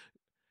like,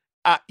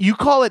 you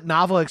call it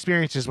novel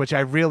experiences, which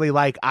I really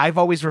like. I've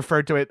always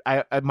referred to it.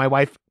 My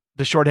wife,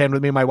 the shorthand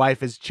with me and my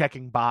wife is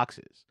checking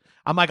boxes.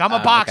 I'm like, I'm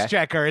a box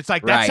checker. It's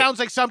like, that sounds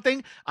like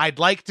something I'd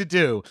like to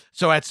do.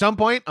 So at some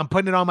point, I'm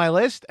putting it on my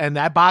list, and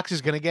that box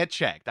is going to get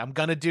checked. I'm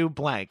going to do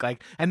blank.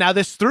 Like, and now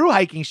this through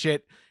hiking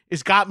shit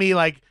has got me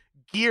like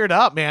geared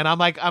up, man. I'm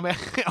like,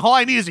 all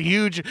I need is a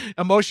huge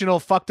emotional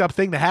fucked up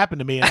thing to happen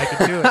to me, and I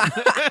can do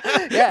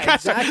it. Yeah,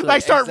 exactly. I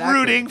start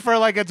rooting for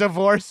like a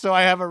divorce so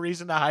I have a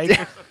reason to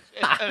hike.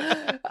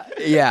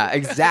 Yeah,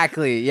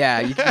 exactly. Yeah,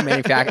 you can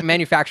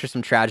manufacture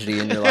some tragedy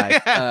in your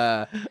life.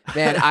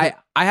 Man, I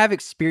have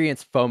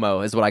experienced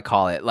FOMO is what I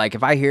call it. Like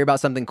if I hear about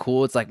something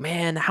cool, it's like,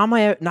 man, how am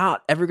I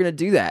not ever gonna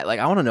do that? Like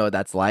I want to know what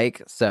that's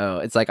like. So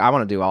it's like I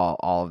want to do all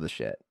of the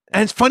shit.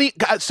 And it's funny,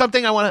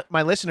 something I want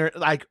my listener,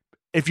 like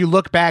if you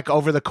look back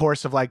over the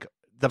course of like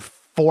the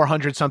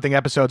 400 something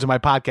episodes of my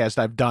podcast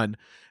I've done,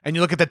 and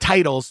you look at the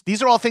titles,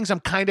 these are all things I'm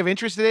kind of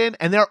interested in,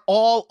 and they're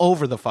all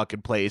over the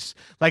fucking place.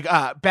 Like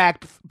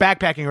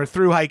backpacking or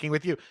through hiking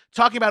with you,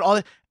 talking about all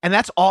that, and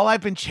that's all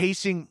I've been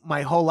chasing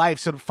my whole life.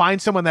 So to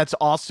find someone that's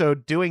also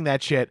doing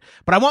that shit.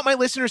 But I want my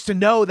listeners to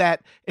know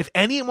that if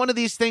any one of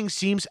these things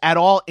seems at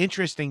all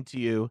interesting to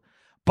you,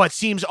 but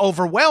seems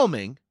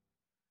overwhelming,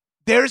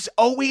 there's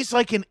always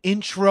like an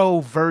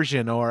intro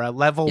version or a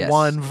level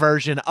 1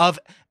 version of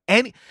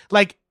any,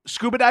 like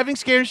scuba diving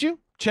scares you,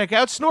 check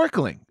out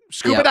snorkeling.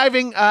 Scuba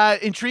diving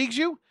intrigues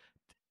you,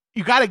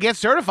 you got to get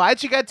certified.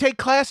 So you got to take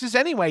classes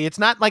anyway. It's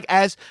not like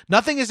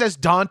nothing is as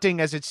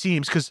daunting as it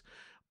seems, because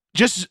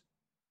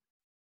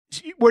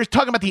we're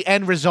talking about the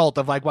end result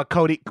of like what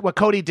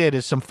Cody did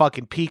is some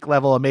fucking peak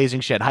level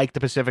amazing shit. Hike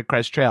the Pacific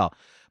Crest Trail,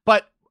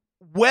 but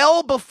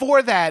well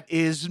before that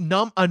is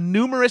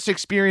numerous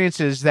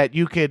experiences that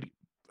you could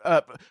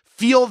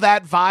feel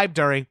that vibe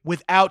during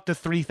without the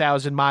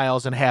 3,000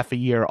 miles and half a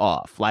year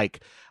off.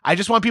 Like, I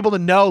just want people to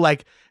know,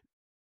 like,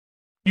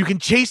 you can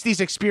chase these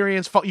you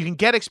can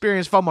get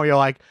experience FOMO where you're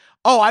like,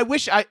 oh, I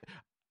wish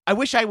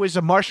I was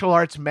a martial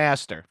arts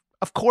master.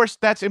 Of course,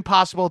 that's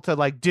impossible to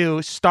like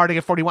do starting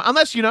at 41,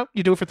 unless, you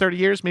do it for 30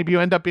 years. Maybe you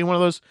end up being one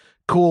of those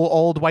cool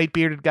old white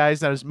bearded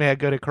guys that is mad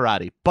good at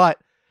karate. But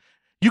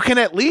you can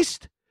at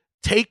least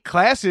take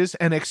classes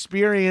and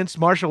experience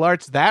martial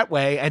arts that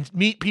way and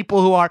meet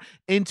people who are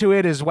into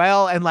it as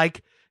well, and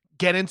like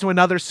get into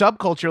another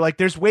subculture. Like,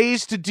 there's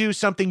ways to do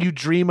something you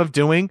dream of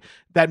doing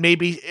that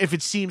maybe if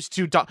it seems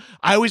too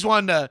I always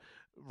wanted to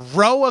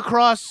row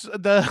across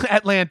the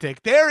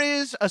Atlantic. There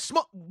is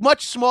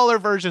much smaller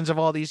versions of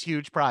all these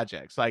huge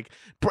projects. Like,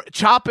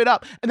 chop it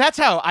up. And that's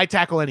how I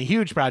tackle any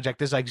huge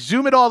project, is like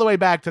zoom it all the way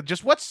back to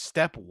just what's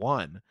step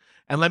 1.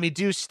 And let me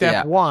do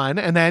step 1.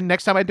 And then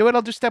next time I do it,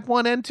 I'll do step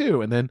 1 and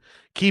 2. And then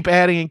keep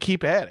adding and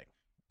keep adding.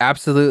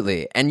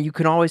 Absolutely. And you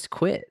can always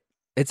quit.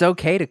 It's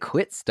okay to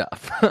quit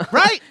stuff.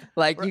 Right.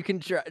 Like, you can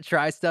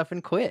try stuff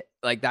and quit.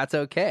 Like, that's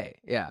okay.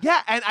 Yeah.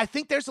 Yeah. And I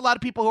think there's a lot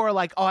of people who are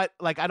like, oh, I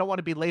don't want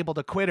to be labeled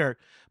a quitter.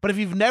 But if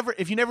you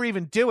never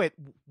even do it,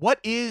 what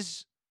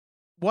is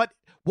quote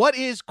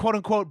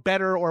unquote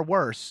better or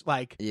worse?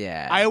 Like,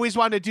 I always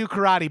wanted to do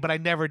karate, but I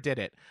never did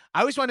it. I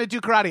always wanted to do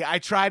karate. I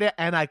tried it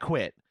and I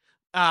quit.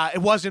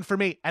 It wasn't for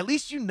me. At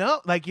least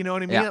like, you know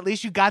what I mean? Yeah. At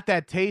least you got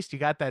that taste. You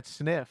got that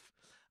sniff.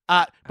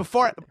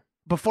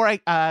 Before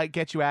I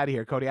get you out of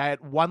here, Cody, I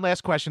had one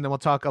last question, then we'll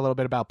talk a little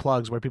bit about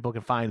plugs, where people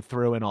can find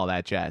through and all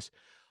that jazz.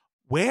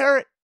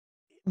 Where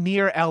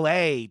near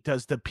LA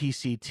does the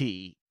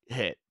PCT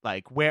hit?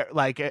 Like,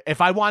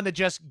 if I wanted to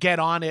just get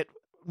on it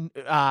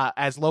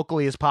as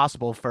locally as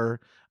possible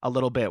for a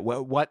little bit,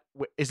 what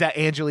is that?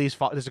 Angeles?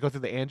 Does it go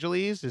through the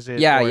Angeles? Is it?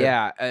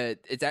 Yeah.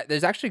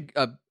 There's actually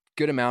a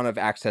good amount of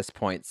access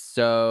points.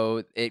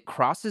 So it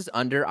crosses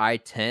under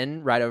I-10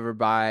 right over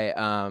by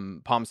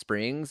Palm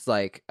Springs,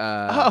 like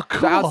cool.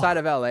 So outside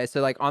of LA.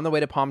 So like on the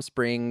way to Palm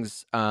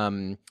Springs,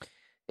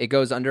 it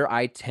goes under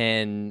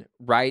I-10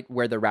 right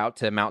where the route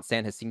to Mount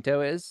San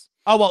Jacinto is.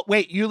 Oh, well,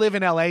 wait, you live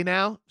in LA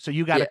now, so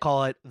you got to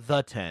call it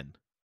the 10.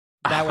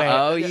 That way.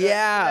 Oh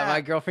yeah,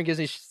 my girlfriend gives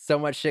me so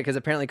much shit because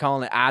apparently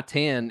calling it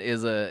I-10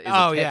 is a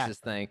Texas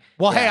thing.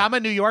 Well, hey, I'm a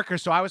New Yorker,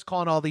 so I was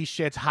calling all these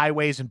shits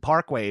highways and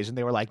parkways, and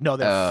they were like, "No,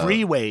 they're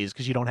freeways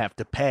because you don't have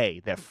to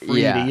pay. They're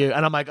free to you."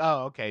 And I'm like,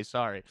 "Oh, okay,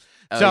 sorry."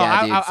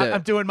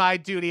 I'm doing my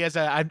duty as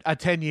a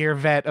 10-year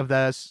vet of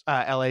the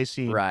LA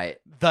scene. Right,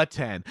 the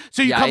 10.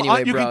 So you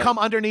can come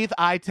underneath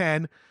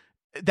I-10.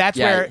 That's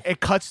where it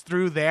cuts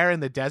through there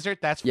in the desert.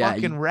 That's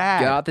fucking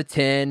rad. Got the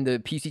 10. The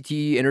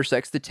PCT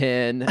intersects the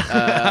 10,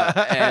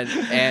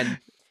 and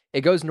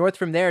it goes north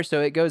from there.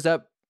 So it goes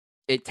up.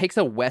 It takes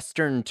a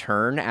western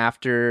turn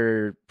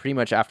pretty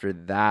much after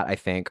that, I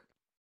think.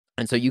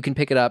 And so you can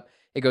pick it up.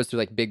 It goes through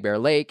like Big Bear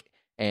Lake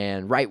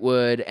and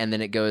Wrightwood, and then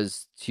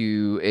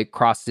it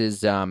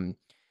crosses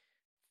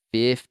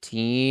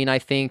 15, I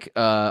think,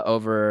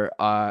 over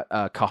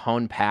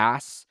Cajon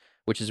Pass,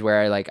 which is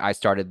where I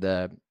started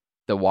the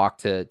walk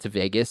to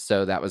Vegas,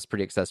 so that was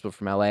pretty accessible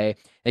from LA.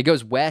 It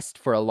goes west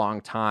for a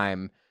long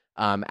time,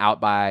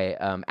 out by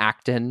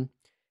Acton,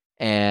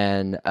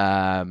 and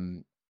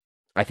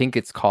I think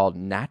it's called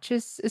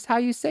Natchez is how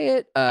you say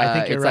it. I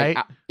think you're right.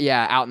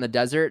 Out in the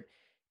desert,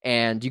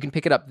 and you can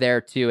pick it up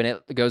there too, and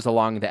it goes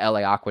along the LA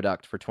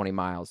Aqueduct for 20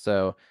 miles.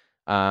 So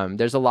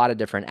there's a lot of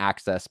different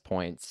access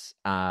points.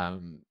 I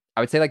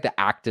would say like the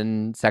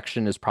Acton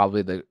section is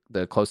probably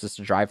the closest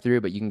to drive through,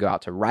 but you can go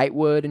out to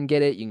Wrightwood and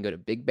get it. You can go to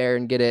Big Bear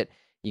and get it.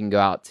 You can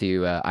go out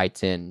to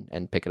I-10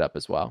 and pick it up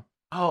as well.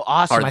 Oh,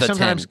 awesome. Or the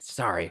 10.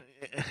 Sorry.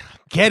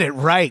 Get it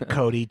right,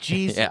 Cody.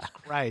 Jesus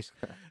Christ.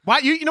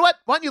 You know what?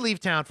 Why don't you leave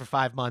town for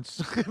 5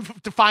 months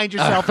to find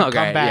yourself and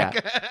come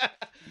back?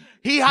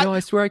 Yeah. I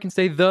swear I can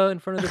say the in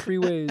front of the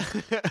freeways.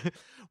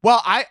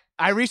 Well, I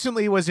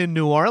recently was in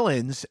New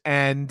Orleans,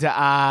 and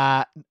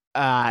the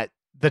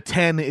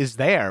 10 is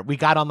there. We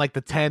got on like the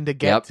 10 to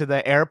get to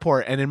the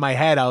airport, and in my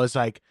head I was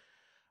like,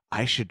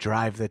 I should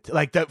drive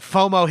like the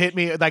FOMO hit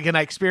me like in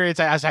experience.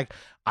 I was like,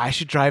 I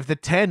should drive the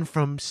 10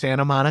 from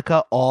Santa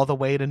Monica all the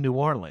way to New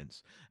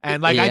Orleans.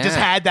 And like, I just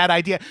had that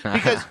idea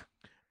because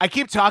I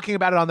keep talking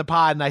about it on the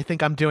pod, and I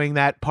think I'm doing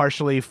that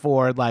partially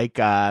for like,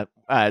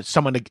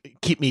 someone to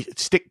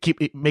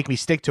make me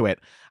stick to it.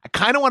 I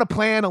kind of want to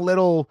plan a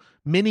little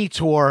mini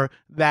tour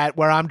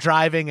where I'm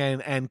driving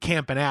and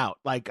camping out,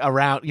 like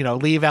around,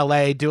 leave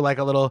LA, do like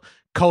a little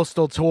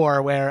coastal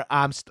tour where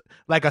I'm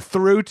like a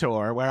through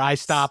tour where I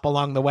stop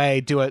along the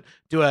way, do a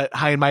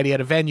high and mighty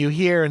at a venue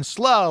here and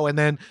slow, and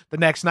then the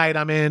next night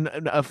I'm in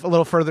a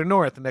little further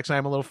north. The next night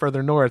I'm a little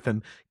further north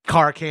and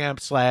car camp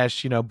 /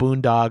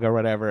 boondog or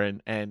whatever,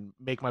 and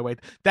make my way.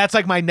 That's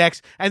like my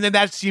next, and then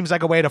that seems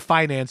like a way to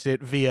finance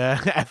it via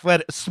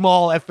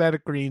small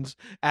Athletic Greens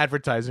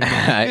advertising.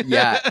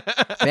 Yeah,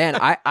 man,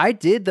 I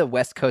did the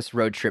West Coast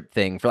road trip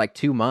thing for like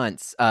 2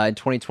 months in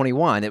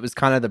 2021. It was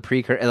kind of the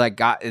precursor,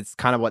 it's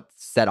kind of what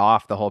set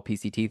off the whole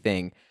PCT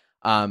thing.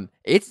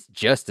 It's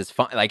just as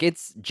fun, like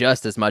it's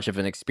just as much of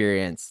an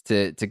experience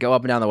to go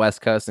up and down the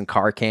West Coast and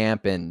car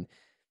camp and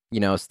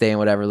stay in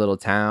whatever little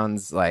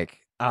towns. Like,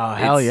 oh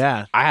hell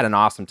yeah, I had an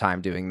awesome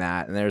time doing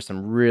that, and there's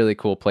some really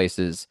cool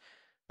places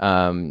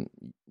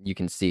you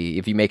can see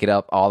if you make it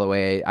up all the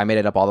way. I made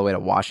it up all the way to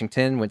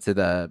Washington, went to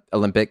the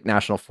Olympic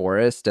National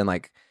Forest and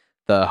like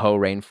the Hoh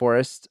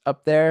Rainforest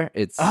up there.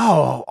 It's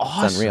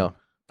awesome. It's unreal.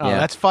 Oh, yeah.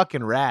 That's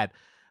fucking rad.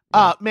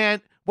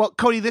 Man. Well,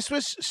 Cody, this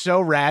was so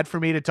rad for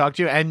me to talk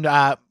to you, and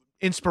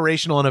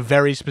inspirational in a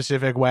very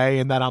specific way.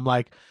 In that I'm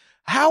like,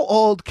 how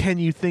old do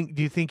you think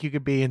you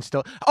could be and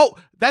still? Oh,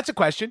 that's a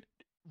question.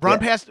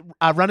 Run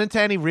into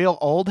any real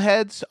old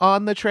heads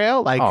on the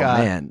trail? Like,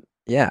 man,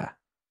 yeah.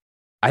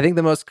 I think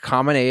the most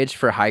common age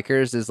for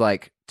hikers is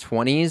like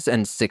 20s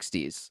and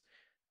 60s.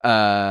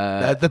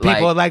 The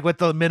people like with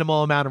the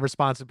minimal amount of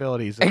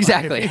responsibilities.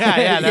 Exactly.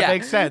 Yeah, that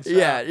makes sense.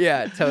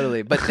 Yeah,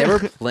 totally. But there were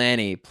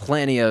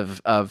plenty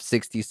of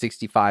 60,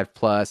 65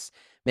 plus.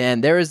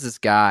 Man, there was this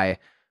guy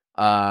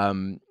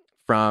from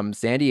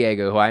San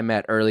Diego who I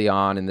met early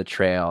on in the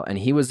trail, and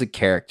he was a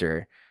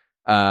character.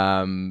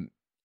 And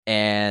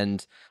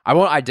I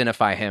won't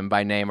identify him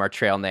by name or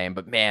trail name,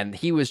 but man,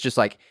 he was just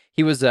like,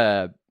 he was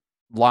a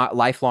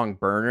lifelong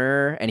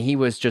burner, and he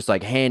was just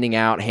like handing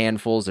out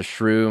handfuls of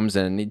shrooms,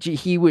 and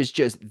he was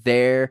just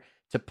there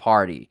to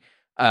party.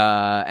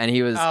 And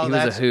he was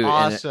a hoot.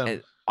 Awesome.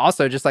 And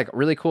also just like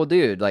really cool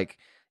dude, like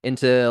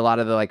into a lot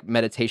of the like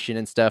meditation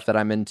and stuff that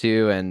I'm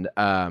into. And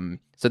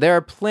so there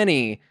are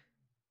plenty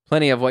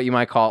of what you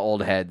might call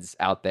old heads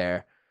out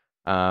there.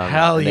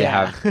 Hell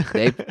yeah.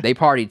 They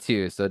party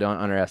too, so don't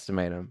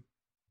underestimate them.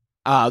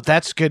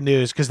 That's good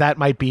news, because that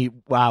might be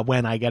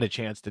when I get a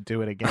chance to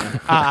do it again.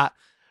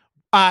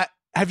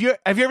 Have you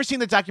ever seen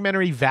the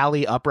documentary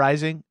Valley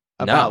Uprising?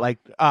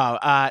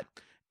 About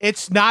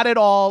it's not at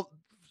all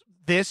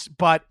this,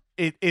 but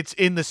it's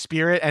in the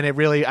spirit, and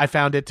I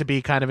found it to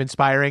be kind of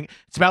inspiring.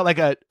 It's about like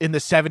in the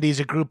 70s,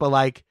 a group of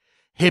like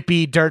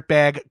hippie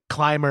dirtbag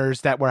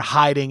climbers that were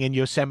hiding in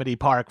Yosemite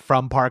Park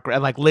from park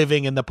and like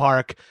living in the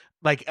park,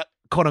 like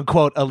quote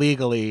unquote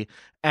illegally.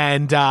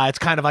 And it's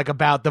kind of like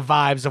about the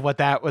vibes of what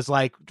that was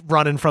like,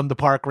 running from the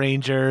park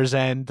rangers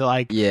and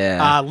like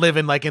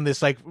living like in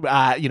this like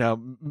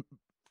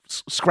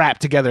scrap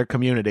together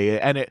community.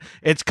 And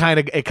it kind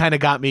of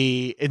got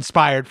me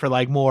inspired for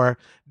like more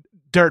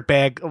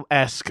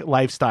dirtbag-esque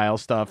lifestyle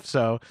stuff.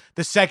 So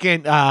the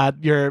second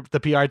the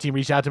PR team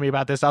reached out to me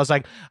about this, I was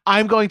like,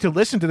 I'm going to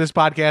listen to this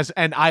podcast,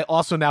 and I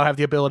also now have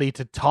the ability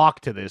to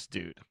talk to this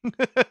dude.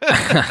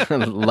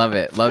 Love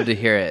it. Love to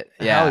hear it.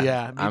 Yeah. Hell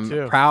yeah. I'm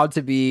too. proud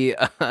to be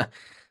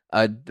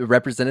a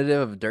representative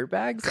of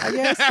dirtbags, I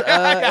guess.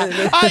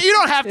 You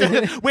don't have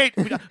to. Wait,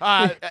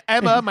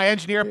 Emma, my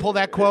engineer, pull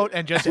that quote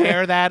and just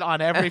air that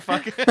on every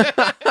fucking...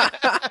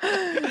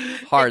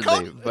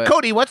 Hardly. Hey,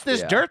 Cody, what's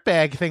this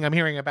dirtbag thing I'm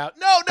hearing about?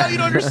 No, you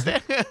don't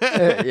understand.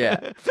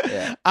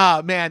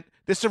 Yeah. Man,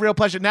 this is a real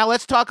pleasure. Now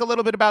let's talk a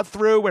little bit about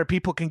Through, where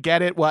people can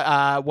get it,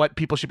 what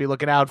people should be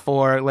looking out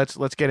for. Let's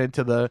get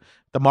into the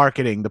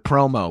marketing, the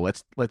promo.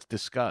 Let's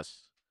discuss.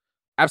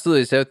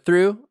 Absolutely. So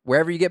Through,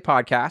 wherever you get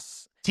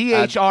podcasts.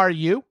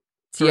 THRU?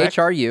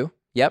 THRU.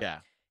 Yep. Yeah.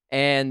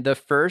 And the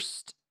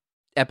first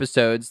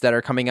episodes that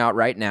are coming out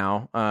right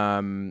now,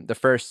 the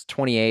first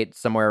 28,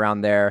 somewhere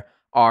around there,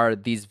 are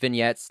these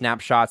vignettes,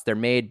 snapshots. They're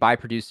made by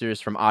producers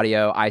from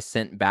audio I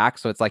sent back.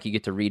 So it's like you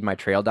get to read my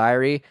trail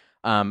diary.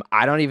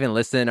 I don't even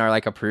listen or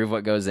like approve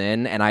what goes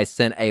in. And I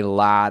sent a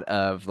lot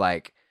of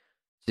like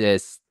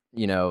just,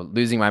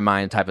 losing my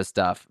mind type of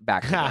stuff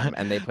back to them.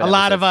 And they put a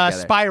lot of together.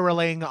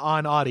 Spiraling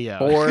on audio.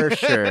 For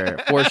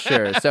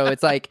sure. So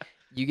it's like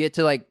you get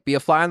to like be a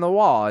fly on the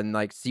wall and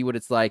like see what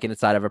it's like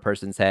inside of a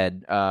person's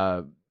head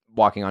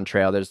walking on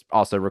trail. There's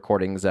also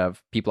recordings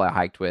of people I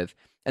hiked with.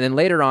 And then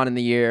later on in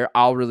the year,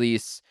 I'll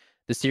release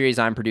the series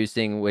I'm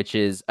producing, which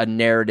is a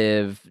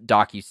narrative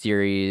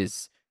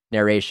docu-series,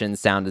 narration,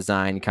 sound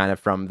design, kind of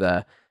from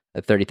the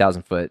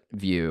 30,000 foot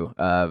view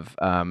of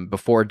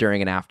before,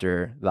 during, and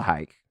after the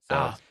hike.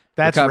 So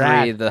that's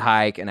recovery, rad. the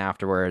hike, and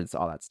afterwards,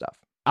 all that stuff.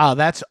 Oh,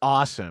 that's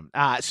awesome.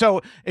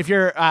 So if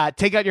you're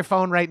take out your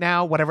phone right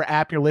now, whatever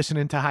app you're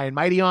listening to High and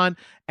Mighty on,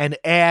 and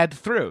add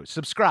through,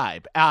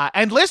 subscribe,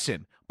 and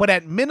listen. But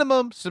at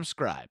minimum,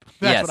 subscribe.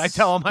 That's what I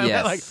tell them.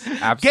 Yes,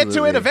 Get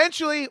to it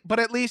eventually, but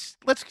at least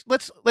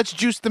let's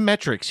juice the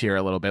metrics here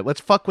a little bit. Let's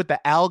fuck with the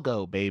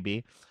algo,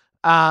 baby.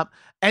 And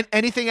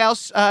anything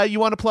else you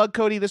want to plug,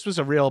 Cody? This was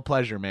a real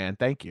pleasure, man.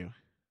 Thank you.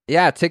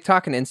 Yeah,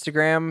 TikTok and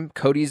Instagram.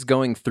 Cody's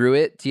going through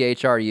it.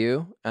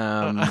 THRU. Those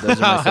are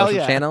my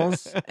social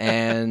channels.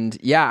 And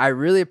yeah, I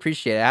really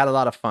appreciate it. I had a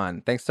lot of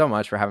fun. Thanks so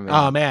much for having me.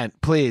 Oh man,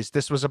 please.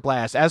 This was a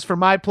blast. As for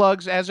my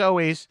plugs, as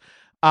always,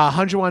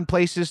 101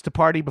 Places to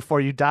Party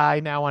Before You Die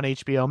now on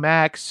HBO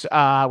Max.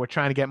 We're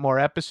trying to get more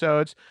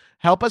episodes.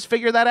 Help us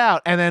figure that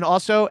out. And then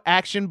also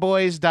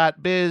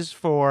actionboys.biz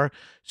for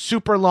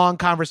super long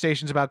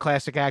conversations about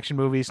classic action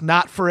movies.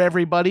 Not for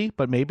everybody,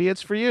 but maybe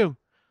it's for you.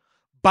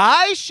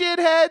 Bye,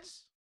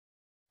 shitheads.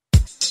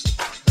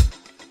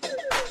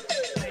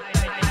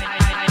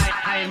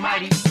 High and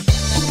mighty.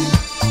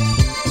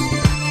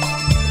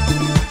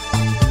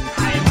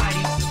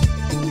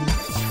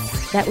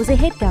 That was a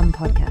HeadGum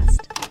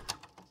podcast.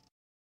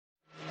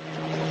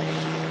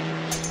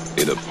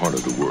 In a part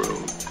of the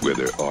world where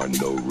there are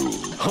no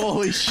rules.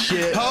 Holy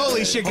shit,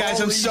 guys.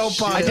 I'm so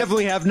pumped. I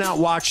definitely have not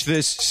watched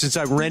this since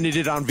I rented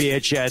it on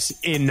VHS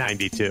in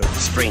 92.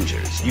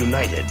 Strangers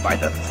united by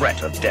the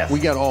threat of death. We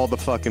got all the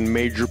fucking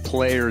major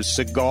players.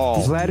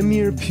 Seagal.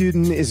 Vladimir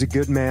Putin is a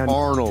good man.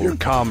 Arnold. Here,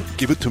 come,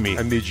 give it to me.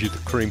 I need you to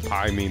cream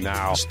pie me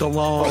now.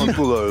 Stallone.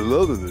 People are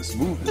loving this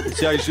movie.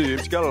 See,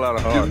 it's got a lot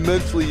of You're heart.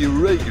 mentally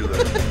irregular.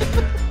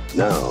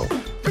 Now,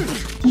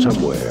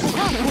 somewhere,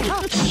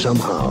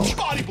 somehow,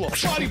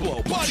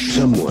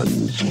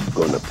 someone's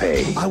gonna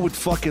pay. I would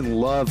fucking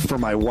love for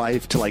my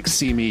wife to like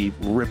see me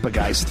rip a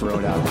guy's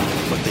throat out.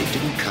 But they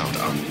didn't count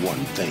on one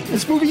thing.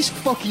 This movie's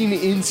fucking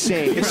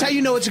insane. It's how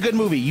you know it's a good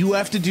movie. You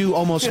have to do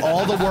almost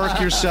all the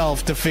work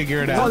yourself to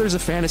figure it Well, out. there's a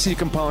fantasy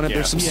component.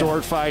 There's some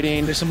sword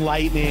fighting. There's some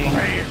lightning.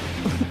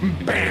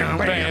 Bam,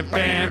 bam,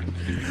 bam.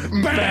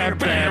 Bam,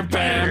 bam,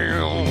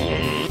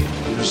 bam.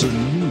 There's a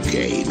new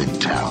game in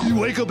town. You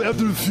wake up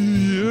after a few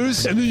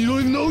years, and then you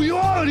don't even know who you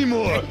are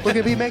anymore. We're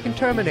gonna be making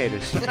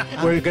Terminators.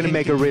 We're gonna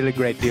make a really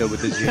great deal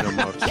with the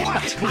Xenomorphs.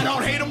 I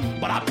don't hate him,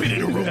 but I've been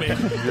in a room.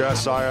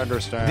 Yes, I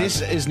understand.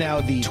 This is now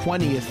the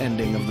 20th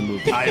ending of the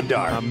movie. I am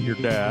dark. I'm your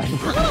dad.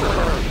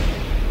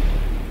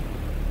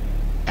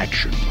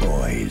 Action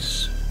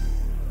boys.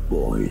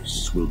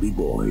 Boys will be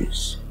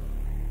boys.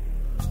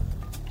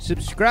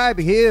 Subscribe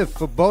here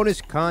for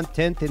bonus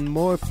content and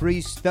more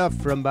free stuff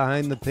from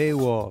behind the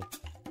paywall.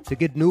 To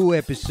get new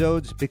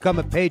episodes, become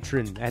a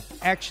patron at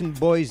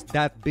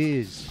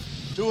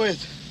actionboys.biz. Do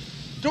it.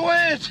 Do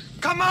it.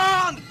 Come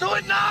on, do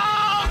it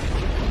now!